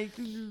and like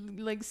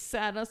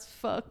sad as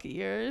fuck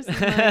ears.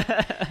 And,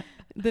 like,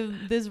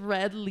 this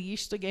red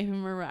leash that gave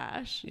him a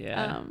rash.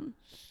 Yeah.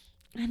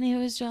 And it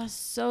was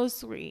just so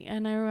sweet.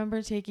 And I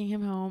remember taking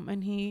him home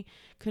and he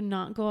could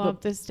not go up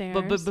the stairs.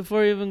 But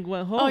before he even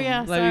went home, you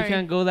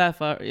can't go that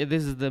far.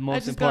 This is the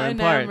most important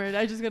part.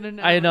 I just got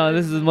enamored. I know,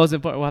 this is the most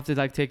important. We'll have to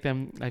like take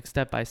them like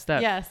step by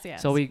step. Yes.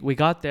 So we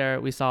got there,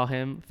 we saw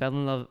him, fell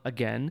in love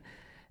again,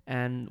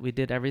 and we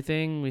did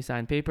everything. We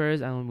signed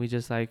papers and we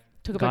just like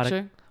took a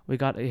picture. We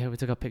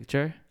took a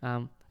picture.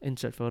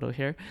 Insert photo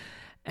here.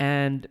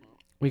 And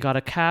we got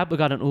a cab, we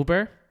got an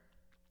Uber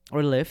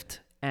or Lyft,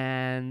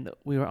 and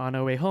we were on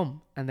our way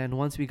home. And then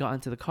once we got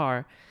into the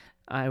car,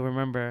 I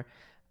remember,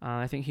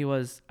 I think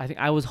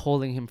I was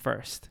holding him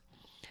first.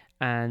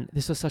 And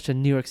this was such a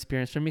new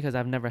experience for me because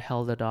I've never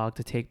held a dog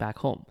to take back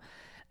home.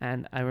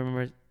 And I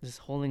remember just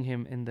holding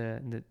him in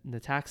the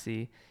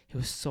taxi. He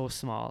was so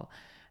small.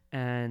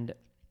 And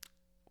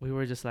we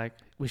were just like,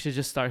 we should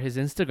just start his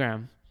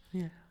Instagram.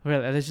 Yeah. Well,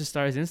 let's just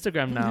start his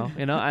Instagram now,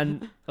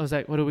 And I was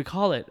like, what do we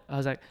call it? I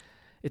was like,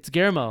 it's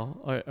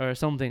Guillermo or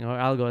something, or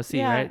Algo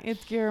C, right? Yeah,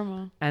 it's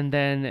Guillermo. And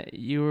then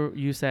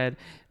you said,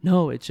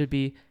 no, it should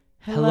be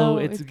hello,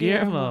 it's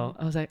Guillermo.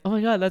 I was like, oh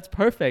my God, that's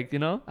perfect,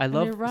 I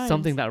love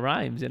something that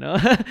rhymes,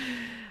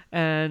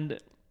 And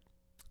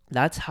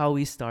that's how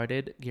we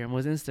started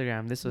Guillermo's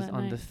Instagram. This was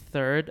on the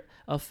 3rd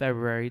of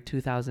February,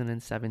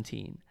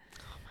 2017.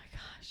 Oh my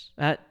gosh.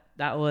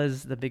 That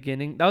was the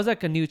beginning. That was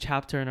like a new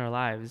chapter in our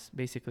lives,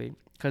 basically.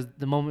 Because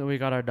the moment we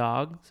got our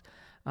dogs,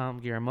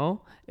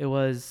 Guillermo, it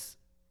was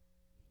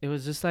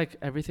just like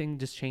everything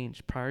just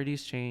changed.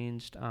 Priorities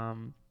changed.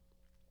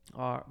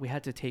 We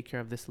had to take care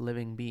of this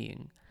living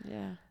being.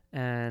 Yeah.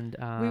 And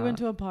we went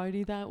to a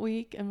party that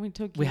week, and we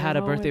took. We had a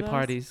Guillermo birthday with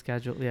party us.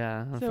 scheduled.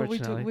 Yeah, So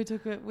unfortunately.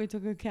 we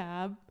took a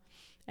cab,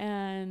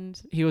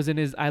 and He was in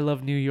his I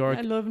Love New York.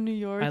 I love New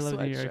York. I Love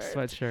sweatshirt. New York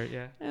sweatshirt.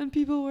 Yeah. And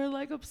people were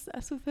like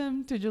obsessed with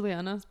him to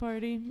Juliana's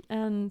party,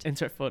 and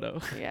Insert photo.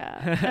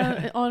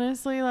 yeah,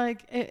 honestly,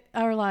 like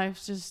our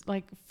lives just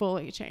like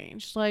fully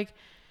changed. Like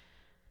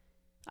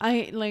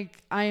I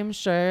am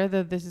sure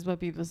that this is what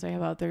people say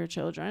about their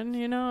children,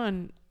 you know,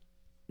 and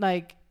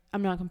like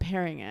I'm not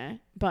comparing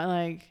it, but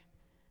like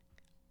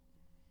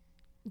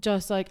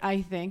just like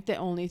I think the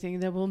only thing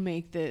that will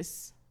make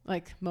this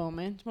like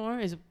moment more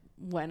is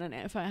when and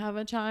if I have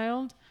a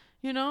child,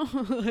 you know,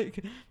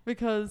 like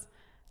because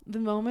the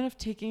moment of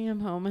taking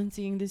him home and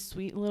seeing this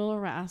sweet little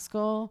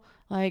rascal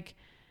like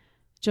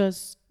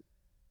just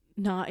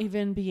not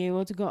even be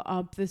able to go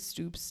up the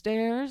stoop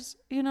stairs,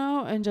 you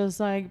know, and just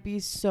like be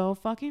so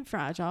fucking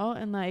fragile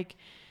and like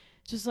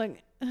just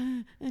like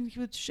and he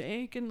would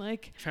shake and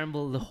like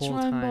tremble the whole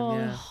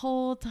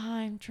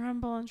time.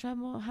 Tremble and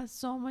tremble. Has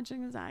so much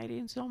anxiety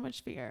and so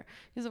much fear.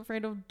 He's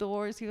afraid of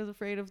doors. He was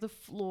afraid of the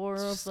floor.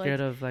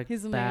 Scared of like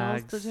his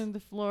bags. nails touching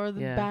the floor, the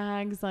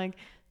bags. Like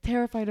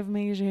terrified of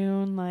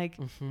Meijun. Like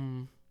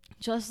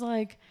just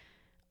like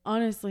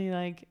honestly,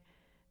 like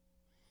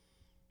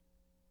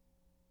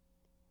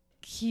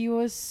he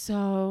was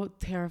so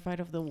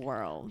terrified of the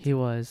world. He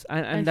was,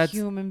 and that's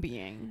human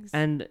beings,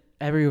 and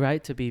every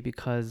right to be,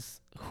 because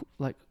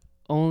like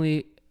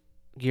only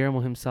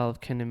Guillermo himself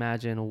can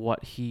imagine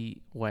what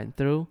he went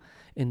through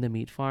in the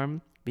meat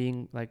farm,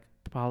 being like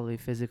probably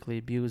physically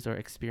abused or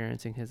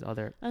experiencing his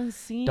other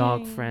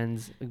dog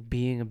friends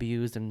being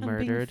abused and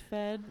murdered. Being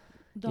fed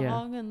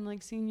dog and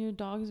like seeing your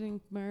dogs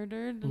being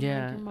murdered. And,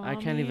 yeah, like, your I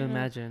can't even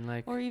imagine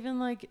like. Or even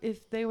like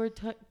if they were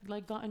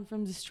like gotten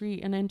from the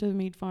street and into the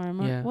meat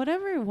farm or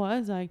whatever it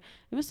was, like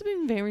it must have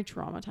been very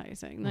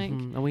traumatizing. Like,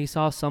 and we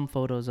saw some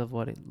photos of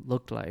what it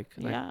looked like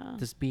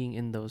just being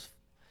in those.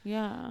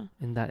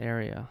 In that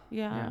area.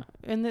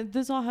 And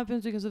this all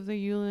happens because of the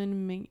Yulin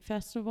Meat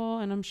Festival,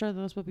 and I'm sure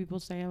that's what people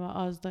say about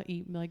us that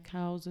eat like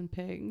cows and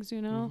pigs,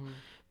 you know.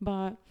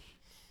 But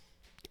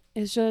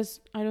it's just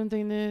I don't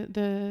think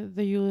the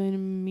Yulin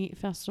Meat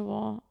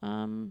Festival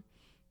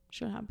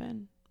should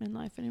happen in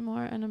life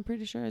anymore, and I'm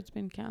pretty sure it's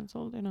been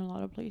canceled in a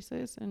lot of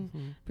places,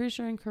 and pretty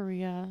sure in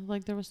Korea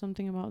like there was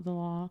something about the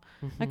law.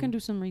 I can do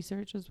some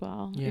research as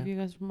well if you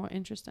guys are more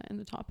interested in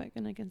the topic,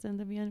 and I can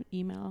send them via an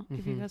email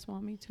if you guys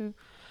want me to.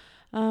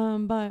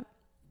 But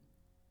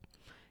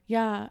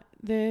yeah,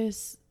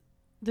 this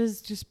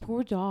just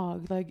poor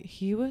dog, like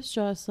he was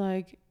just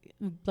like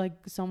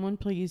someone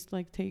please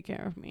like take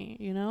care of me,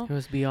 you know. He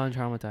was beyond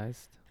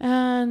traumatized,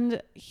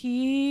 and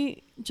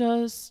he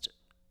just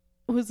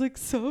was like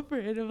so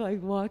afraid of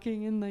like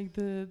walking in like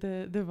the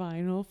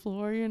vinyl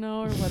floor, you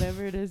know, or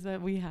whatever it is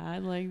that we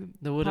had, like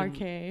the wooden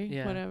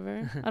parquet,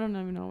 whatever. I don't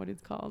even know what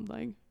it's called.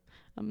 Like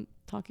I'm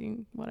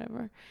talking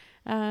whatever,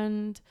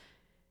 and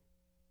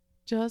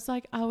just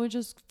like I would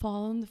just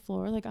fall on the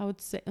floor, like I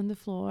would sit on the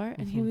floor,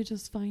 and he would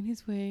just find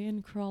his way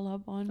and crawl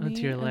up on me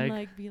your leg. And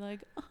like be like.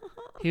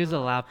 He was a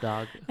lap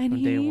dog. And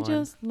he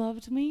just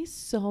loved me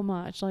so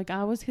much. Like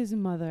I was his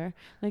mother.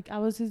 Like I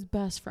was his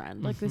best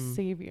friend. Like the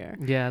savior.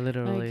 Yeah,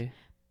 literally. Like,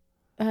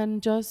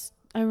 and just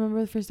I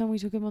remember the first time we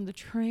took him on the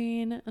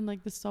train and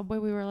like the subway,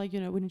 we were like, you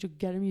know, we need to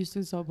get him used to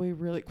the subway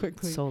really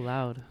quickly. It's so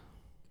loud.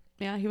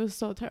 Yeah, he was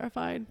so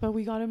terrified. But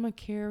we got him a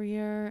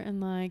carrier,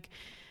 and like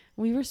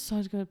we were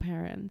such good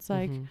parents.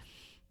 Like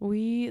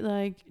we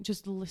like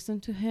just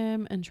listened to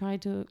him and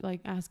tried to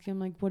like ask him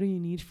like, what do you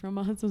need from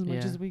us, as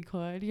much as we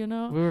could, you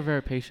know. We were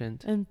very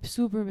patient and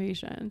super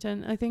patient,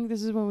 and I think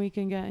this is when we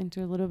can get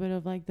into a little bit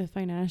of like the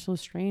financial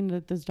strain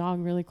that this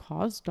dog really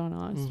caused on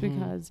us,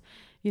 because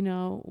you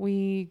know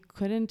we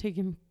couldn't take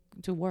him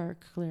to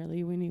work.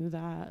 Clearly we knew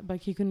that,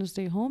 but he couldn't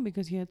stay home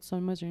because he had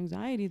so much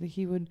anxiety that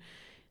he would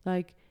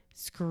like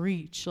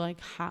screech, like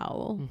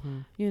howl,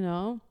 you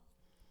know,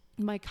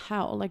 like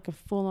howl like a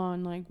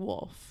full-on like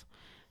wolf.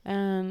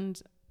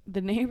 And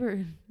the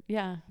neighbor,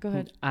 go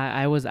ahead.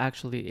 I was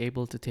actually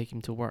able to take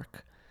him to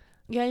work.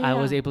 I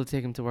was able to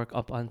take him to work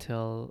up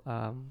until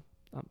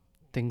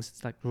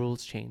things like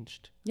rules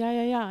changed.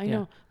 I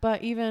know.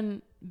 But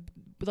even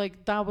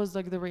like that was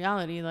like the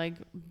reality. Like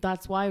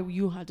that's why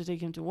you had to take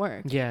him to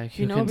work. Yeah,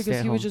 you know,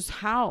 because he would just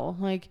howl.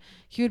 Like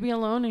he would be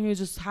alone and he would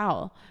just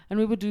howl, and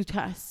we would do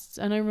tests.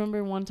 And I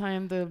remember one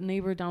time the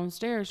neighbor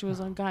downstairs, she was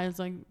like, guys,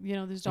 like, you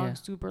know, this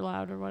dog's super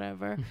loud or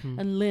whatever.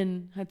 And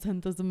Lynn had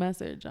sent us a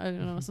message. I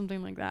don't know,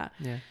 something like that.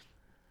 Yeah.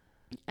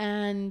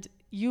 And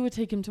you would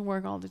take him to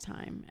work all the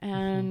time,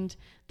 and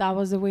that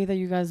was the way that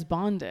you guys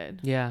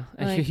bonded. Yeah,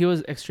 and like, he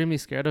was extremely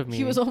scared of me.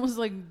 He was almost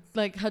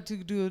like had to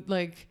do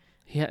like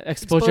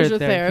exposure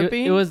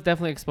therapy. It was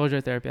definitely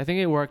exposure therapy. I think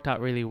it worked out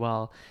really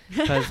well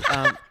because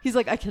he's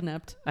like, I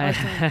kidnapped.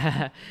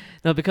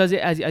 No, because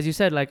as you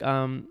said, like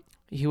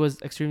he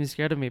was extremely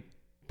scared of me,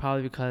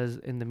 probably because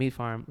in the meat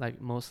farm, like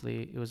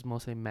it was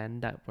mostly men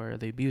that were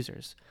the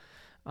abusers,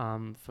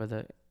 for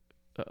the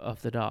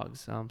of the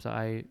dogs. So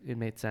it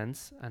made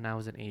sense, and I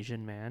was an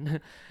Asian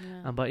man.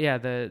 Yeah. But yeah,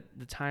 the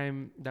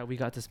time that we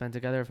got to spend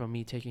together, from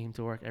me taking him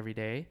to work every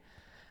day,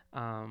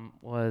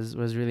 was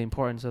really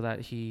important, so that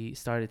he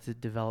started to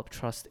develop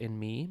trust in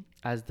me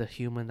as the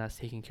human that's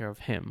taking care of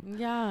him.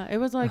 Yeah, it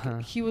was like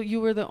you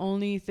were the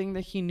only thing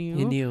that he knew.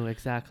 He knew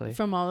exactly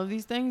from all of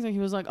these things, and he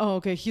was like, "Oh,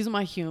 okay, he's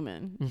my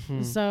human."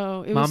 Mm-hmm.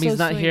 So it Mommy's was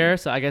so not sweet. here,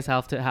 so I guess I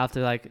have to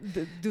like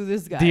do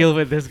this guy, deal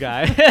with this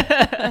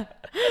guy.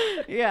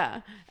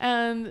 Yeah,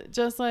 and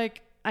just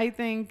like I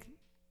think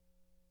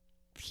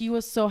he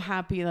was so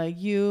happy. Like,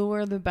 you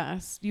were the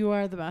best. You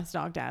are the best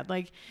dog dad.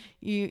 Like,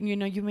 you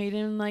know, you made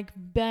him like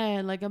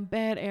bed, like a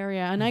bed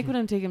area, and I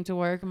couldn't take him to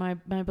work. My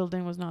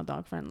building was not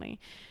dog friendly.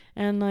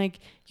 And like,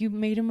 you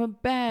made him a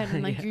bed,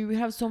 and like, you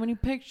have so many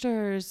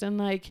pictures, and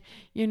like,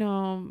 you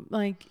know,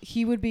 like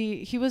he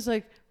was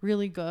like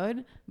really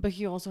good, but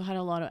he also had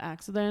a lot of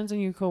accidents,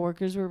 and your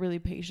coworkers were really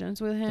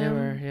patient with him. They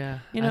were, yeah.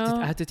 You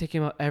know, I had to take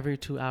him out every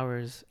 2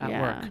 hours at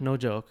work, no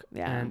joke.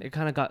 Yeah. And it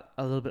kind of got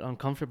a little bit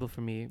uncomfortable for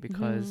me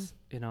because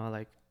you know,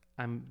 like,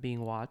 I'm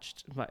being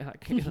watched, but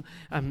like, you know,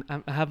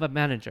 I have a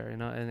manager, you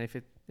know, and if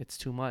it's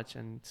too much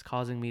and it's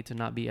causing me to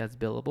not be as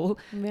billable,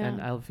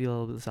 and I'll feel a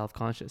little bit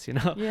self-conscious, you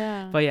know.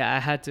 Yeah. But yeah, I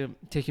had to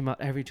take him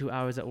out every 2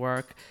 hours at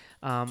work.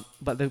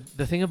 But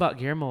the thing about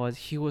Guillermo was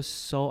he was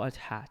so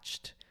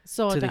attached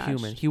to the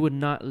human. He would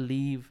not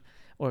leave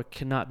or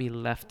cannot be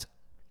left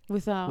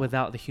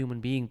without the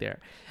human being there.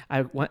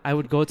 I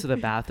would go to the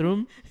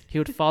bathroom. He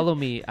would follow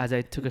me as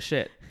I took a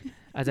shit,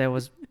 as I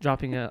was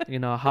dropping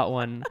a hot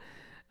one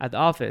at the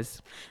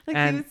office. Like,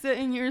 and he would sit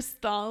in your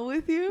stall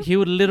with you? He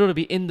would literally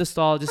be in the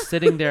stall just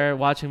sitting there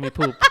watching me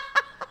poop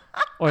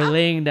or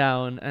laying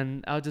down,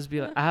 and I would just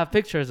be like, I have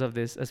pictures of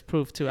this as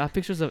proof too. I have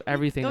pictures of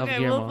everything of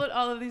Guillermo. Okay, we'll put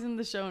all of these in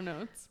the show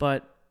notes.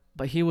 But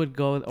he would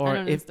go, or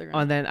if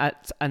Instagram.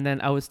 and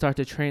then I would start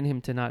to train him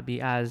to not be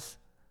as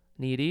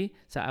needy,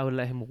 so I would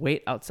let him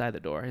wait outside the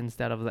door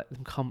instead of let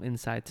him come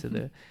inside to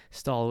the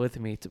stall with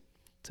me to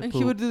and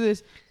poop. He would do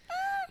this.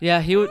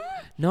 Yeah, he would.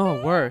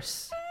 No,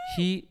 worse.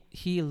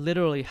 He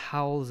literally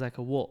howls like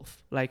a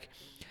wolf, like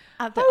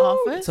at the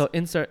office. So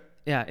insert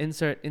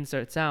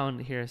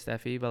sound here,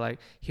 Steffi. But like,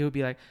 he would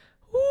be like,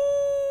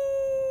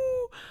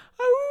 ooh,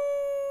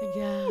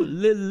 yeah,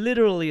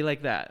 literally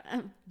like that.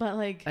 But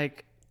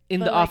like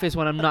in the office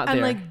when I'm not there.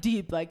 And like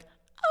deep, like.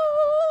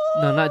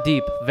 No, not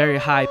deep. Very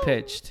high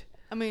pitched.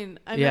 I mean,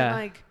 meant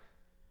like.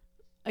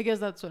 I guess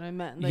that's what I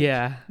meant. Like,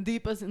 yeah.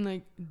 Deep as in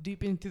like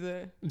deep into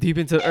the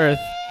earth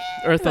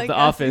like of the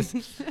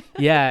office.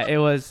 Yeah, it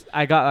was.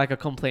 I got like a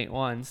complaint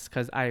once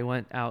because I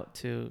went out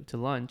to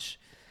lunch,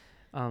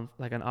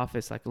 like an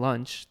office like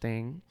lunch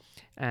thing,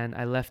 and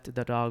I left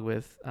the dog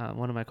with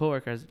one of my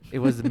coworkers. It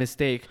was a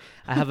mistake.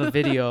 I have a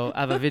video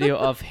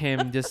of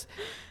him just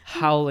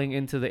howling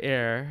into the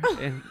air,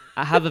 and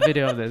I have a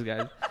video of this,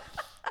 guys,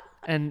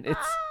 and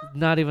it's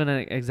not even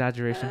an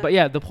exaggeration. But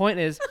yeah, the point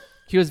is,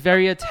 he was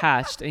very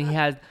attached, and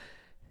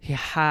he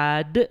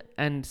had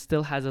and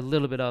still has a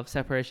little bit of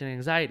separation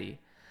anxiety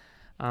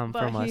from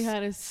us. But he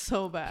had it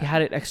so bad. He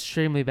had it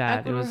extremely bad.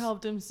 I could have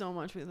helped him so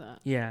much with that.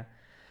 Yeah,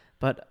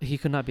 but he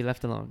could not be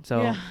left alone.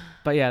 So,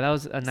 but yeah, that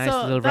was a nice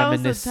little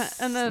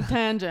reminiscence. And then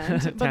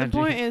tangent. But the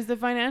point is, the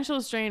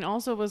financial strain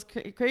also was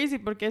crazy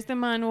because este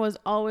man was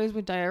always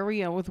with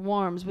diarrhea, with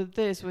worms, with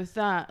this, with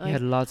that. Like, he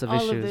had lots of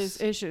issues. All of these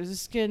issues,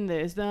 skin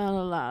this,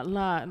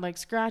 like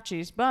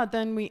scratchies. But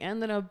then we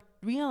ended up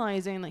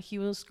realizing that he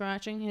was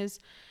scratching his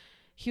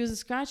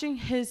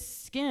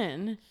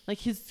skin, like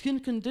his skin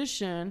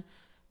condition,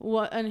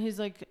 and his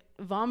like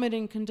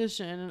vomiting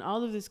condition, and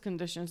all of these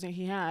conditions that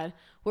he had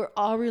were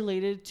all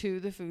related to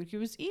the food he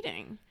was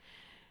eating.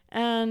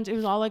 And it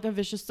was all like a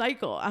vicious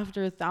cycle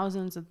after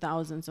thousands and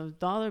thousands of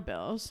dollar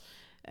bills.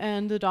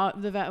 And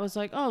the vet was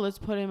like, oh, let's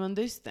put him on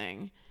this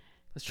thing.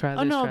 Let's try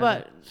this. Oh no,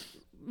 but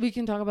we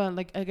can talk about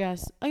like, I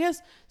guess.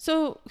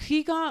 So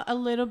he got a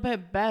little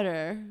bit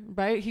better,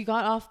 right? He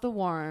got off the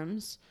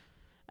worms,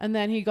 and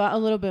then he got a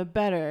little bit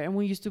better. And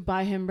we used to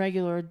buy him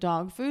regular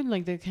dog food,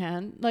 like the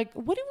can. Like,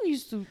 what did we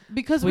used to?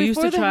 Because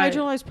before the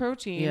hydrolyzed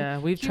protein. Yeah,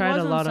 we've tried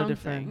a lot of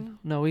different.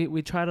 No,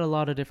 we tried a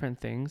lot of different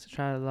things.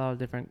 Tried a lot of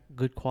different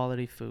good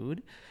quality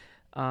food,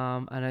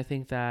 and I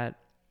think that.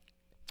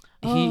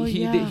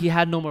 He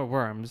had no more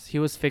worms. He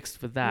was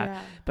fixed with that.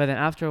 Yeah. But then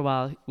after a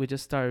while, we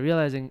just started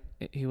realizing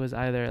he was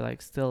either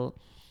like still,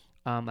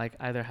 like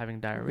either having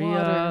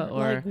diarrhea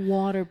or like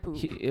water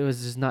poop. It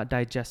was just not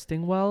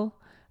digesting well.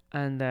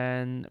 And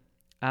then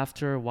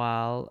after a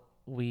while,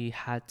 we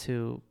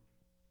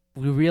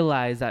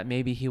realized that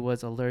maybe he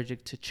was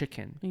allergic to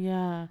chicken.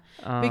 Yeah,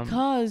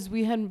 because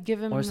we had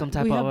given or some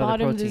type of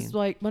other protein. This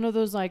like one of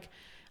those like,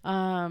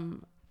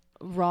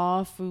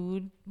 raw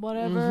food,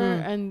 whatever,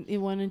 and it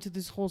went into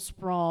this whole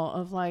sprawl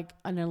of like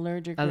an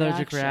allergic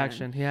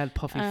reaction. He had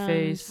puffy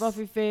face.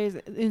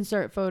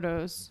 Insert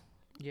photos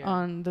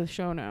on the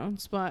show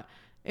notes, but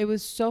it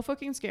was so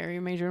fucking scary.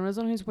 Major was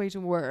on his way to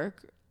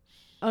work.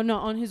 Oh no,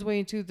 on his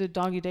way to the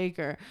doggy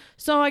daycare.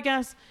 So I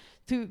guess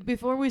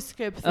before we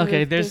skip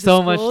through there's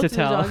so much to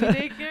tell. The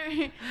doggy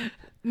daycare,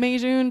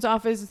 Meijun's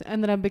office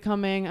ended up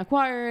becoming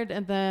acquired,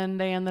 and then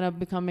they ended up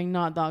becoming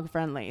not dog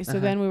friendly. So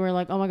then we were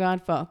like, oh my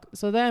god, fuck.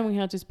 So then we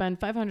had to spend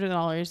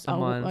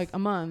 $500 like a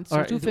month,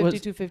 so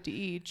 $250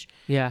 each.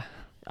 Yeah.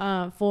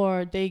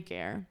 For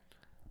daycare.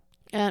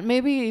 And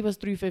maybe it was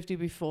 $350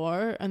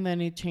 before, and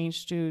then it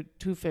changed to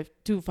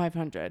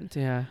 $500.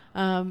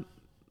 Yeah.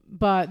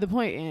 But the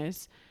point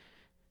is,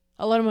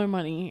 a lot of more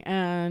money,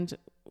 and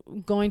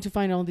going to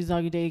find all these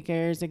doggy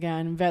daycares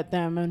again, vet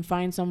them, and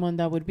find someone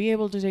that would be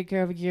able to take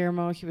care of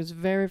Guillermo. He was a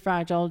very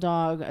fragile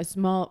dog.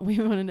 We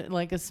wanted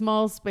like a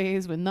small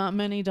space with not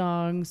many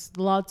dogs,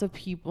 lots of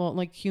people,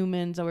 like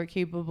humans that were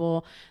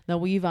capable, that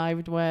we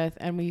vibed with,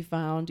 and we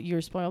found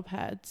Your Spoiled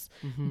Pets.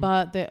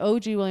 But the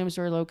OG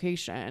Williamsburg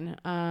location,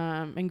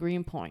 in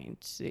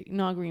Greenpoint,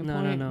 not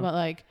Greenpoint, but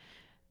like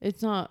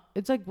it's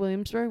like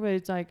Williamsburg, but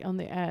it's like on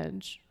the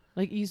edge,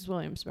 like East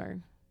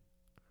Williamsburg.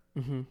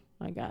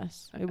 I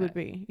guess it would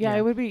be. Yeah,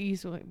 it would be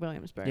East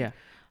Williamsburg. Yeah.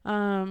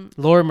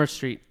 Lorimer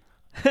Street.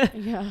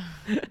 Yeah.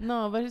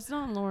 No, but it's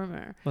not on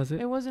Lorimer. Was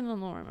it? It wasn't on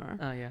Lorimer.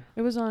 Oh, yeah.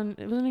 It wasn't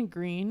in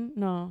Green.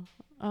 No.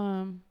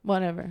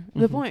 Whatever.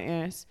 The point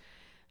is,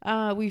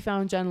 we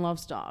found Jen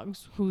Loves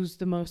Dogs, who's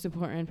the most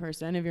important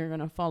person if you're going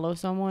to follow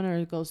someone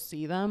or go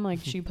see them. Like,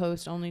 she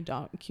posts only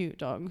cute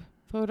dog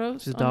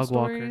photos. She's a dog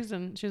walker.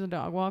 And she's a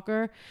dog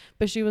walker.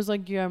 But she was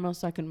like Guillermo's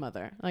second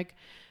mother. Like,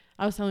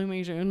 I was telling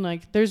Meijun,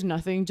 like, there's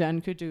nothing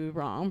Jen could do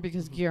wrong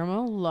because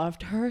Guillermo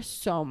loved her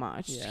so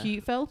much. Yeah.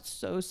 He felt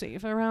so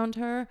safe around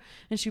her,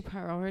 and she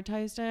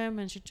prioritized him,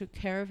 and she took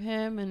care of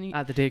him. And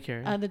at the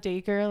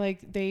daycare.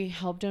 Like, they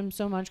helped him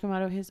so much come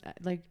out of his,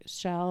 like,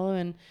 shell,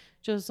 and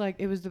just, like,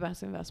 it was the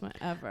best investment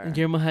ever. And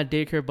Guillermo had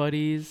daycare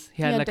buddies.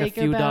 He had, like, a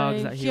few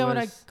dogs that he had,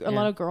 like, a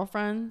lot of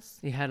girlfriends.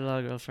 He had a lot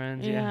of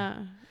girlfriends, yeah.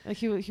 Like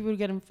he would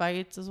get in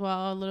fights as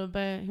well a little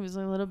bit. He was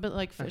a little bit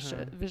like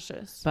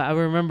vicious. But I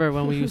remember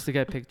when we used to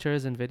get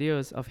pictures and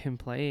videos of him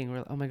playing, we're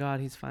like, oh my god,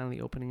 he's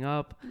finally opening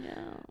up.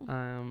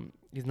 Yeah.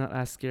 He's not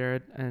as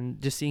scared, and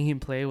just seeing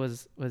him play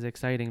was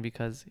exciting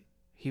because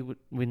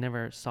we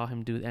never saw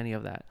him do any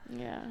of that.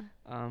 Yeah.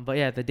 But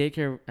yeah, the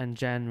daycare and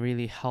Jen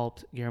really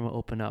helped Guillermo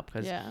open up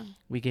because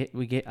we get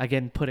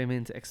again put him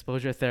into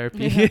exposure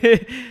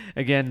therapy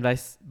again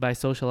by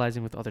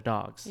socializing with other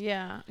dogs.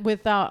 Yeah,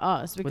 without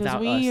us because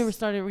we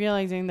started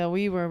realizing that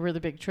we were a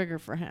really big trigger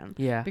for him.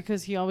 Yeah,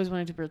 because he always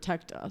wanted to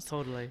protect us.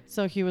 Totally.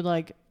 So he would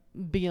like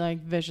be like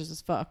vicious as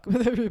fuck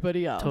with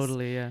everybody else.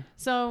 Totally. Yeah.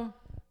 So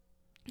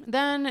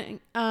then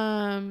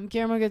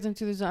Guillermo gets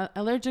into this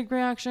allergic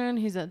reaction.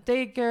 He's at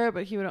daycare,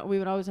 but we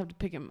would always have to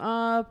pick him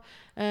up,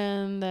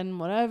 and then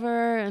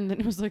whatever, and then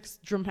it was like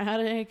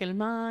dramatic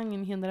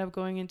and he ended up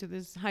going into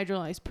this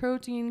hydrolyzed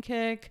protein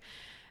kick,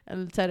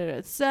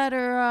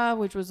 etc.,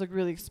 which was like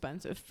really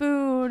expensive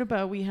food,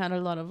 but we had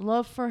a lot of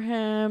love for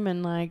him,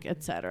 and like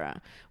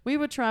etc. We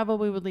would travel,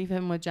 we would leave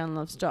him with Jen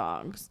Loves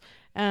Dogs,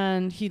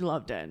 and he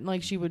loved it.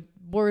 Like, she would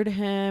board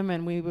him,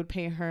 and we would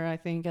pay her, I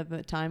think at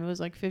the time it was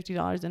like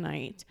 $50 a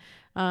night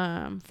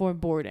for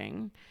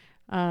boarding,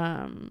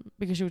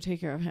 because she would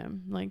take care of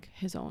him like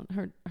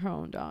her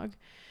own dog.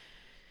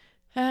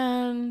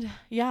 And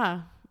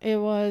yeah, it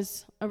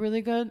was a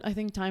really good, I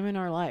think, time in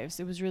our lives.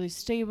 It was really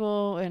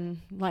stable and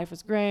life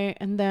was great.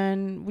 And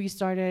then we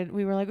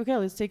were like, okay,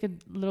 let's take a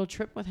little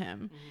trip with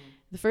him.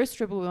 The first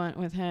trip we went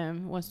with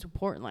him was to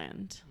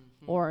Portland,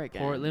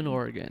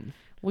 Oregon.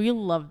 We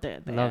loved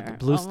it there. Loved the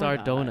Blue Star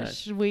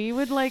Donut. We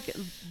would like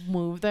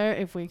move there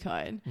if we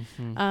could.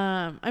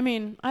 I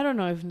mean, I don't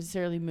know if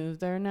necessarily move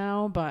there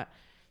now, but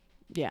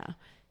yeah,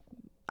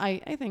 I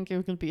think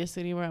it could be a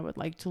city where I would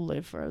like to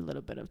live for a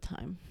little bit of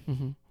time.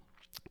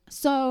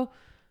 So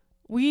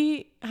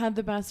we had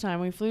the best time.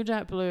 We flew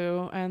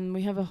JetBlue, and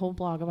we have a whole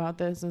blog about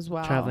this as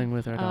well. Traveling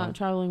with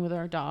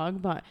our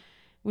dog. But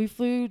we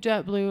flew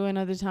JetBlue, and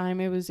at the time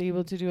it was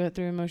able to do it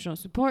through Emotional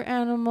Support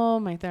Animal.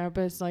 My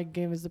therapist like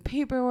gave us the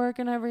paperwork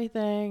and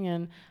everything,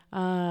 and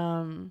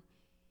there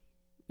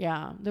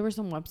were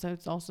some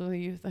websites also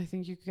that I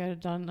think you could get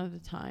it done at the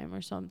time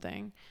or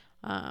something.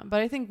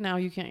 But I think now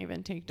you can't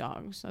even take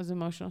dogs as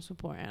emotional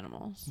support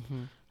animals.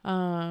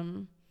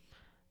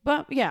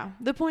 But yeah,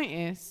 the point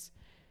is,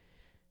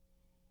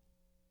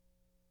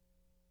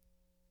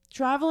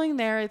 traveling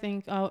there, I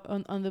think,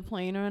 on the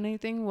plane or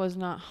anything was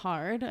not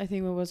hard. I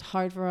think what was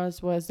hard for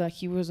us was that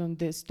he was on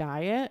this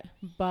diet,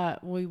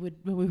 but when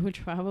we would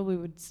travel, we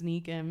would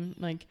sneak him,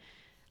 like,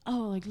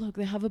 oh, like, look,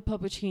 they have a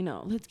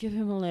puppuccino. Let's give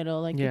him a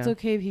little. Like, it's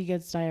okay if he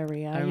gets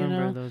diarrhea. I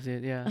remember those,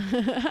 yeah.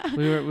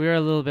 we were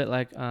a little bit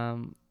like,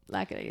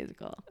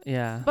 lackadaisical.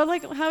 Yeah. But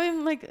like have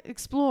him like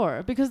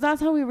explore, because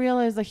that's how we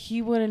realized that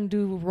he wouldn't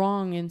do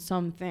wrong in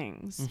some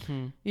things.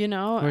 You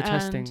know? We're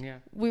testing, yeah.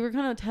 We were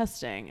kind of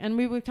testing, and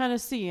we would kind of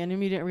see an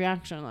immediate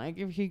reaction. Like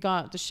if he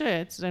got the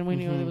shits, then we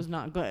knew it was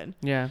not good.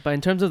 Yeah. But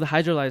in terms of the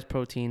hydrolyzed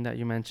protein that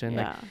you mentioned,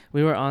 like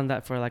we were on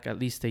that for like at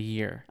least a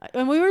year.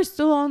 And we were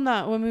still on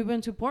that when we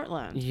went to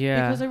Portland.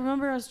 Yeah. Because I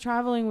remember us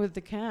traveling with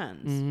the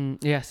cans.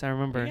 Yes, I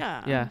remember.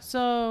 Yeah.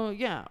 So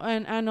yeah.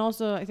 And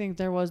also I think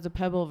there was the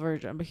Pebble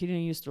version, but he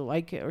didn't use the to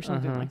like it or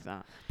something like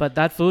that. But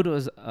that food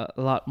was a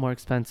lot more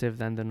expensive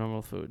than the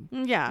normal food.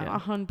 Yeah,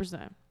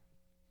 100%.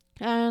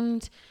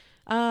 And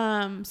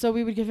so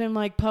we would give him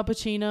like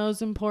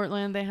puppuccinos in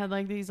Portland. They had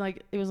like these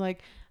like it was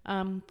like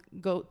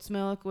goat's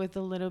milk with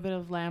a little bit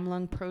of lamb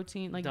lung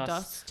protein, like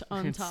dust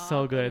on it's top.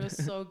 So good. It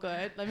was so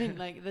good. I mean,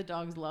 like the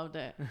dogs loved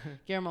it.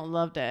 Guillermo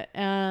loved it,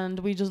 and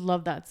we just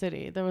loved that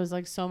city. There was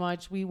like so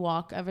much. We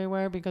walk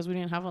everywhere because we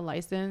didn't have a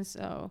license,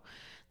 so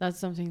that's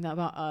something that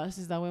about us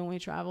is that when we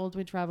traveled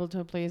to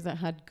a place that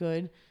had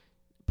good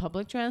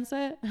public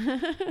transit.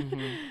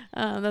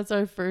 That's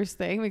our first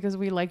thing because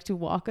we like to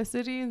walk a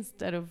city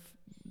instead of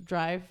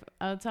drive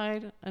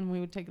outside, and we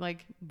would take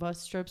like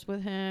bus trips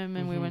with him,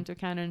 and we went to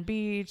Cannon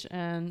Beach,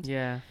 and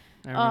I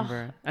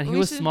remember. And he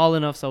was small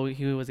enough so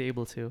he was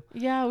able to.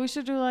 Yeah, we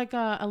should do like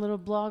a little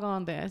blog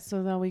on this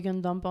so that we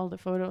can dump all the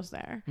photos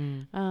there.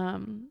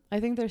 I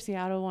think their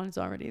Seattle one's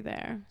already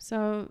there.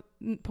 So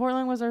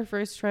Portland was our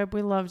first trip.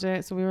 We loved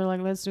it, so we were like,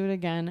 let's do it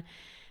again,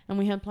 and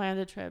we had planned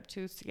a trip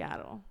to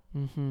Seattle.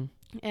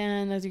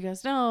 And as you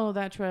guys know,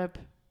 that trip,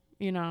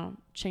 you know,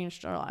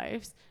 changed our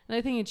lives. And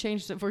I think it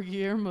changed it for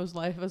Guillermo's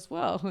life as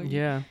well.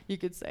 You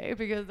could say,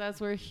 because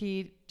that's where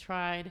he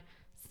tried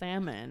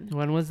salmon.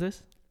 When was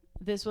this?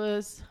 This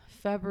was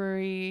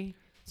February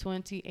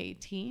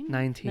 2018.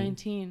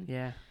 19.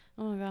 Yeah.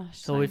 Oh my gosh.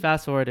 So we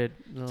fast forwarded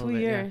 2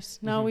 years.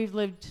 Yeah. Now we've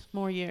lived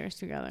more years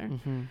together.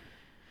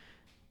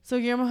 So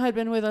Guillermo had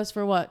been with us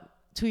for what?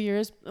 2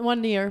 years?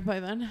 1 year by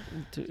then.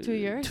 2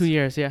 years? 2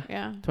 years, yeah.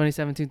 Yeah.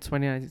 2017 to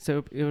 2019.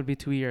 So it would be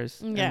 2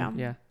 years. Yeah.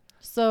 Yeah.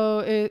 So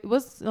it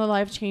was a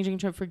life-changing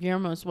trip for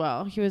Guillermo as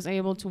well. He was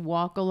able to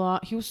walk a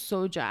lot. He was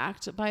so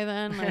jacked by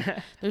then. Like,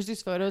 there's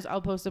these photos.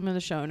 I'll post them in the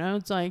show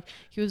notes. Like,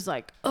 he was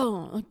like,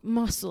 like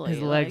muscly.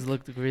 His legs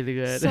looked really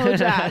good. So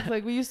jacked.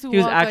 Like, we used to He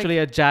was actually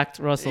a jacked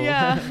Russell.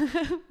 Yeah.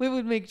 We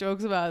would make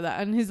jokes about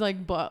that. And his,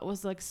 like, butt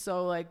was, like,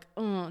 so, like,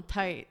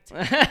 tight.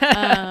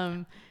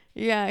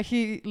 Yeah,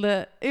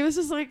 it was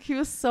just, like, he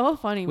was so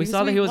funny. We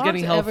saw that he was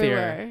getting healthier.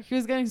 Everywhere. He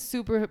was getting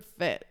super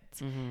fit.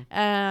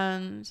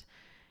 And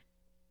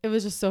it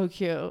was just so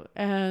cute.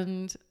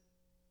 And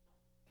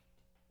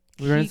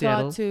we were in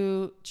Seattle. Got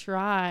to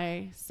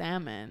try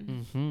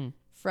salmon,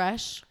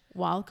 fresh,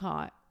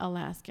 wild-caught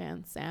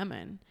Alaskan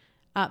salmon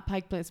at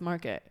Pike Place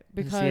Market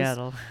because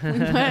Seattle. We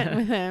went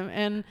with him,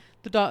 and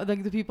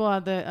the people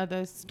at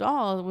the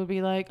stall would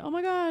be like, "Oh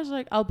my gosh!"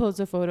 Like, I'll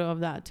post a photo of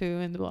that too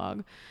in the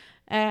blog.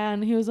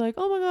 And he was like,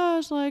 "Oh my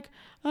gosh, like,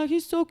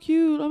 he's so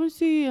cute. Let me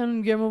see."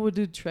 And Guillermo would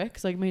do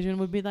tricks. Like, Majin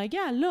would be like,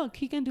 "Yeah, look,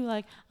 he can do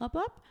like up,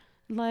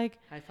 like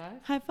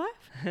high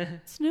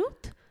five,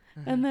 Snoot."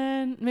 And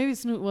then maybe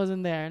Snoot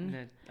wasn't there.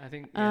 And, I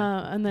think.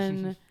 And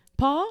then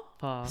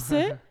paw,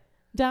 sit,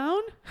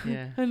 down.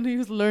 Yeah. And he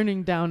was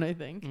learning down, I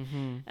think.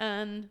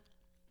 And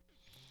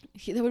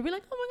they would be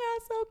like, "Oh my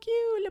god, so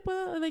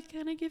cute. Like,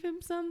 can I give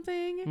him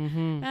something?"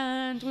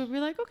 And we'd be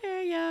like,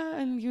 "Okay, yeah."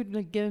 And he would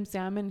like give him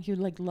salmon. He would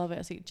like love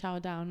it. So he'd chow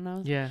down.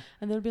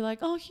 And they'd be like,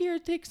 "Oh, here,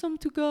 take some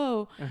to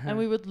go." And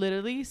we would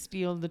literally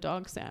steal the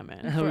dog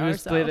salmon for we would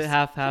split it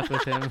half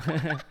with him.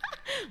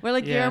 We're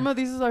like, "Guillermo,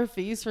 this is our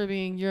fees for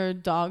being your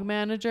dog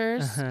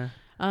managers,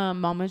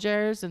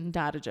 momagers, and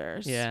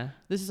dadagers. Yeah,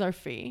 this is our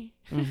fee."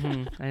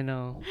 I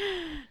know.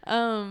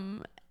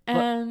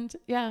 And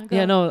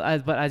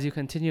but as you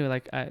continue,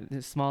 like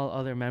small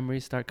other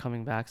memories start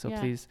coming back. So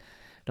please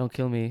don't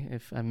kill me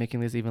if I'm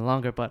making this even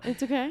longer. But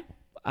it's okay.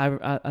 I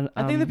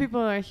think the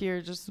people that are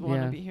here just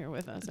want to be here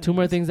with us. Two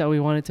more things that we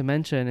wanted to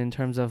mention in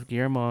terms of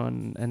Guillermo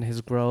and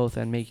his growth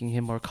and making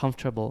him more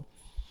comfortable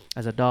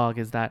as a dog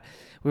is that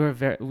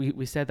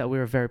we said that we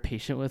were very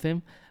patient with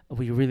him.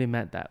 We really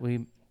meant that.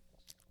 We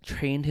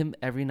trained him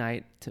every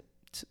night to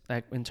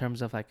like in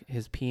terms of like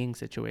his peeing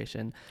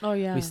situation. Oh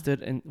yeah. We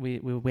stood and we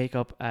wake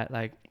up at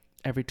like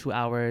every 2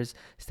 hours,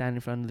 stand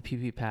in front of the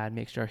pee-pee pad,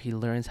 make sure he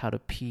learns how to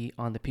pee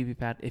on the pee-pee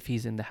pad if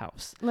he's in the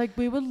house. Like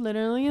we would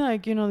literally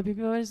like, you know, the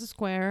pee-pee pad is a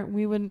square.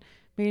 We would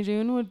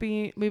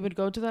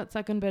go to that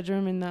second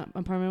bedroom in that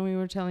apartment we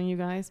were telling you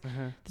guys.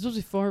 This was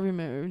before we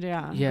moved.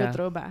 Yeah. Good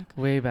throwback.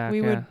 Way back.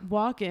 We would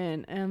walk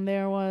in and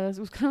it was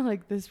kind of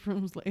like this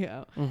room's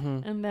layout.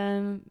 And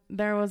then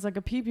there was like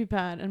a pee-pee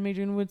pad and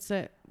Majun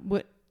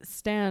would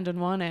stand on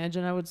one edge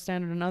and I would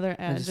stand on another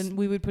edge and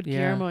we would put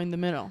Guillermo in the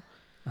middle.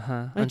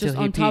 Like just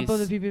on top of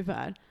the pee-pee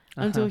pad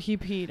until he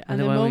peed.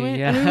 And we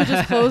would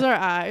just close our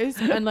eyes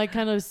and like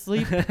kind of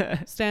sleep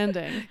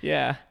standing.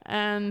 Yeah.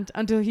 And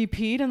until he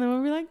peed and then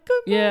we'd be like,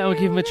 "Good boy." Yeah, we'll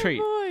give him a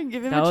treat.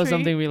 That was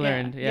something we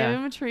learned. Yeah. Give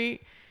him a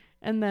treat.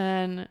 And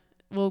then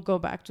we'll go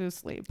back to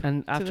sleep.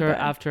 And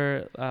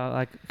after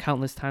like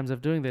countless times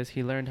of doing this,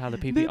 he learned how to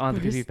pee on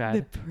the pee-pee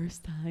pad. The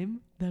first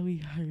time that we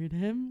heard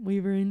him, we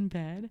were in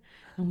bed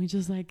and we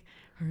just like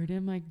heard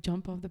him like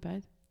jump off the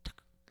bed.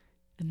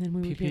 And then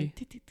we would be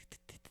like,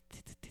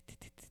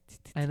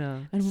 I know.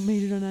 And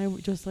Major and I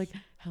just like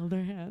held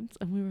our hands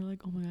and we were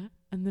like, "Oh my god."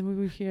 And then we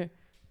would hear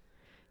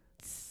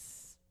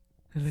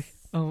like,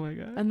 "Oh my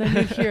god." And then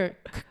we hear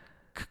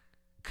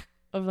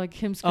of like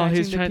him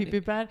scratching the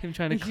pee-pee pad. Him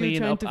trying to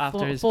clean up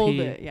after his fold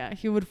pee. it. Yeah,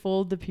 he would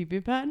fold the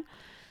pee-pee pad.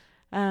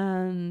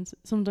 And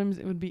sometimes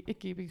it would be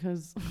icky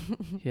because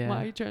Yeah.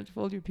 why are you trying to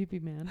fold your pee-pee,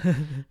 man?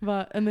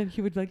 And then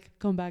he would like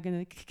come back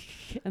and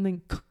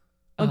then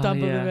on top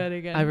of the bed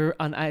again.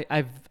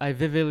 I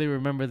vividly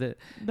remember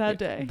that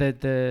day.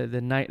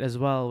 The night as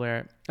well,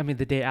 where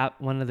the day out,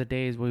 one of the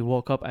days we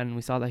woke up and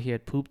we saw that he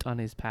had pooped on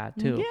his pad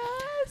too.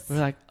 Yes. We're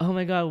like, oh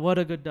my god, what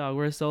a good dog.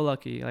 We're so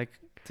lucky, like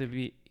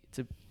to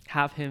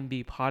have him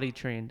be potty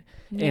trained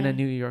in a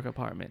New York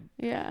apartment.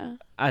 Yeah.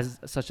 As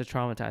such a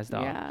traumatized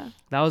dog. Yeah.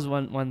 That was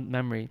one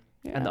memory.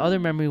 Yeah. And the other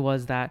memory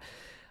was that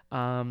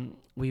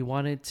we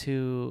wanted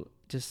to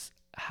just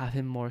have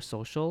him more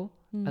social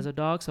as a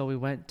dog. So we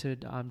went to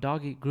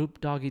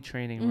group doggy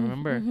training,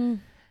 remember? Mm-hmm.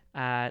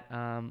 At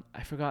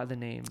I forgot the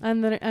name.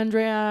 And then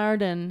Andrea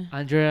Arden.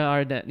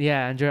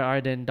 Yeah, Andrea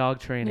Arden dog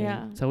training.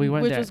 Yeah. So we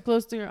went there. Which was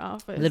close to your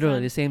office. Literally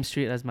the same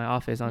street as my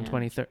office on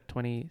 27th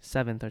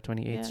or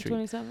 28th Street.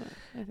 27th,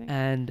 I think.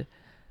 And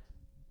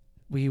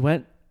we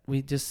went,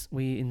 we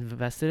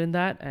invested in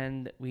that,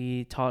 and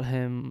we taught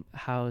him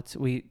how to,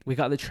 we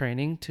got the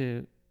training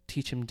to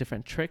teach him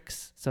different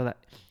tricks so that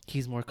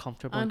he's more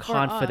comfortable and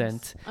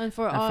confident. And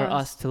for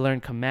us to learn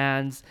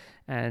commands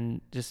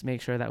and just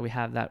make sure that we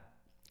have that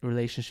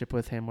relationship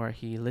with him where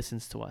he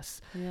listens to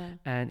us. Yeah.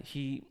 And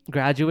he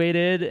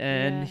graduated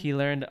and he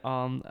learned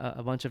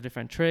a bunch of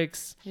different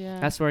tricks. Yeah.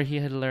 That's where he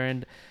had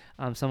learned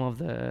some of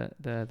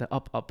the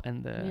up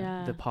and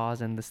the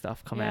pause and the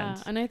stuff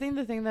commands. Yeah. And I think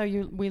the thing that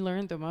we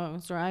learned the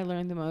most, or I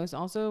learned the most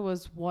also,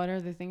 was what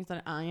are the things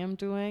that I am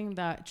doing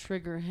that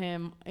trigger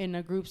him in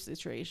a group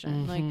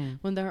situation. Mm-hmm. Like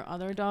when there are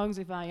other dogs,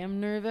 if I am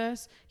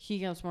nervous, he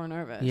gets more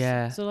nervous.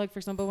 Yeah. So like for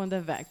example, when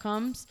the vet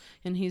comes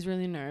and he's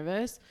really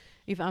nervous,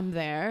 if I'm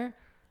there,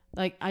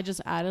 like I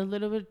just add a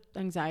little bit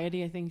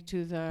anxiety, I think,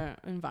 to the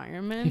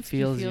environment. He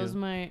feels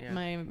my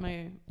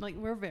like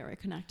we're very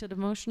connected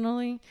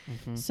emotionally.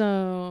 Mm-hmm.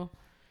 So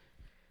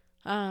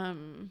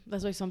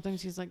that's why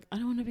sometimes he's like, I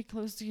don't want to be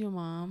close to you,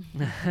 Mom.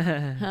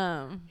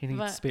 He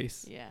needs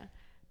space. Yeah.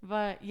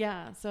 But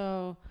yeah,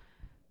 so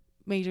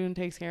Majun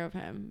takes care of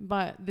him.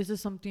 But this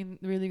is something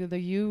really good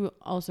that you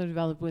also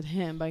developed with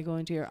him by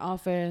going to your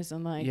office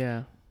and like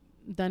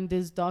then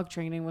this dog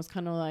training was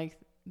kind of like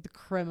the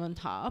cream on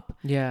top.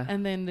 Yeah.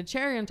 And then the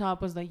cherry on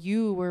top was that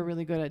you were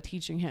really good at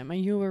teaching him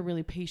and you were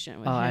really patient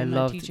with him. I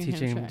loved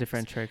teaching him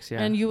different tricks.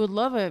 Yeah. And you would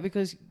love it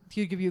because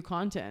he'd give you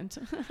content.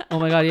 Oh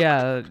my God.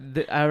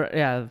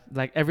 Yeah.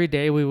 Like every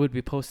day we would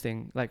be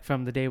posting, like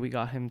from the day we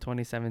got him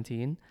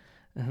 2017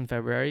 in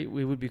February,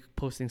 we would be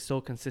posting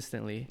so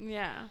consistently.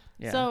 Yeah.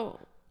 So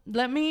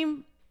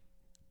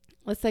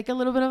let's take a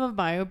little bit of a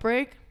bio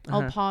break.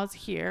 I'll pause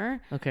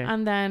here. Okay.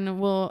 And then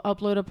we'll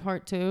upload a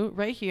part 2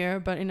 right here,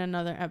 but in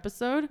another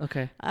episode.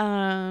 Okay.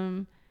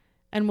 And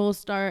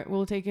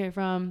we'll take it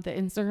from the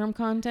Instagram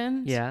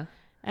content. Yeah.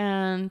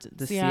 And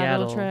the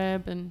Seattle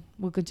trip, and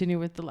we'll continue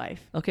with the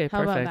life. Okay, perfect.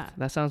 How about that?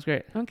 That sounds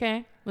great.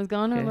 Okay. Let's go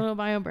on a little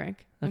bio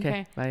break.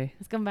 Okay. Bye.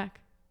 Let's come back.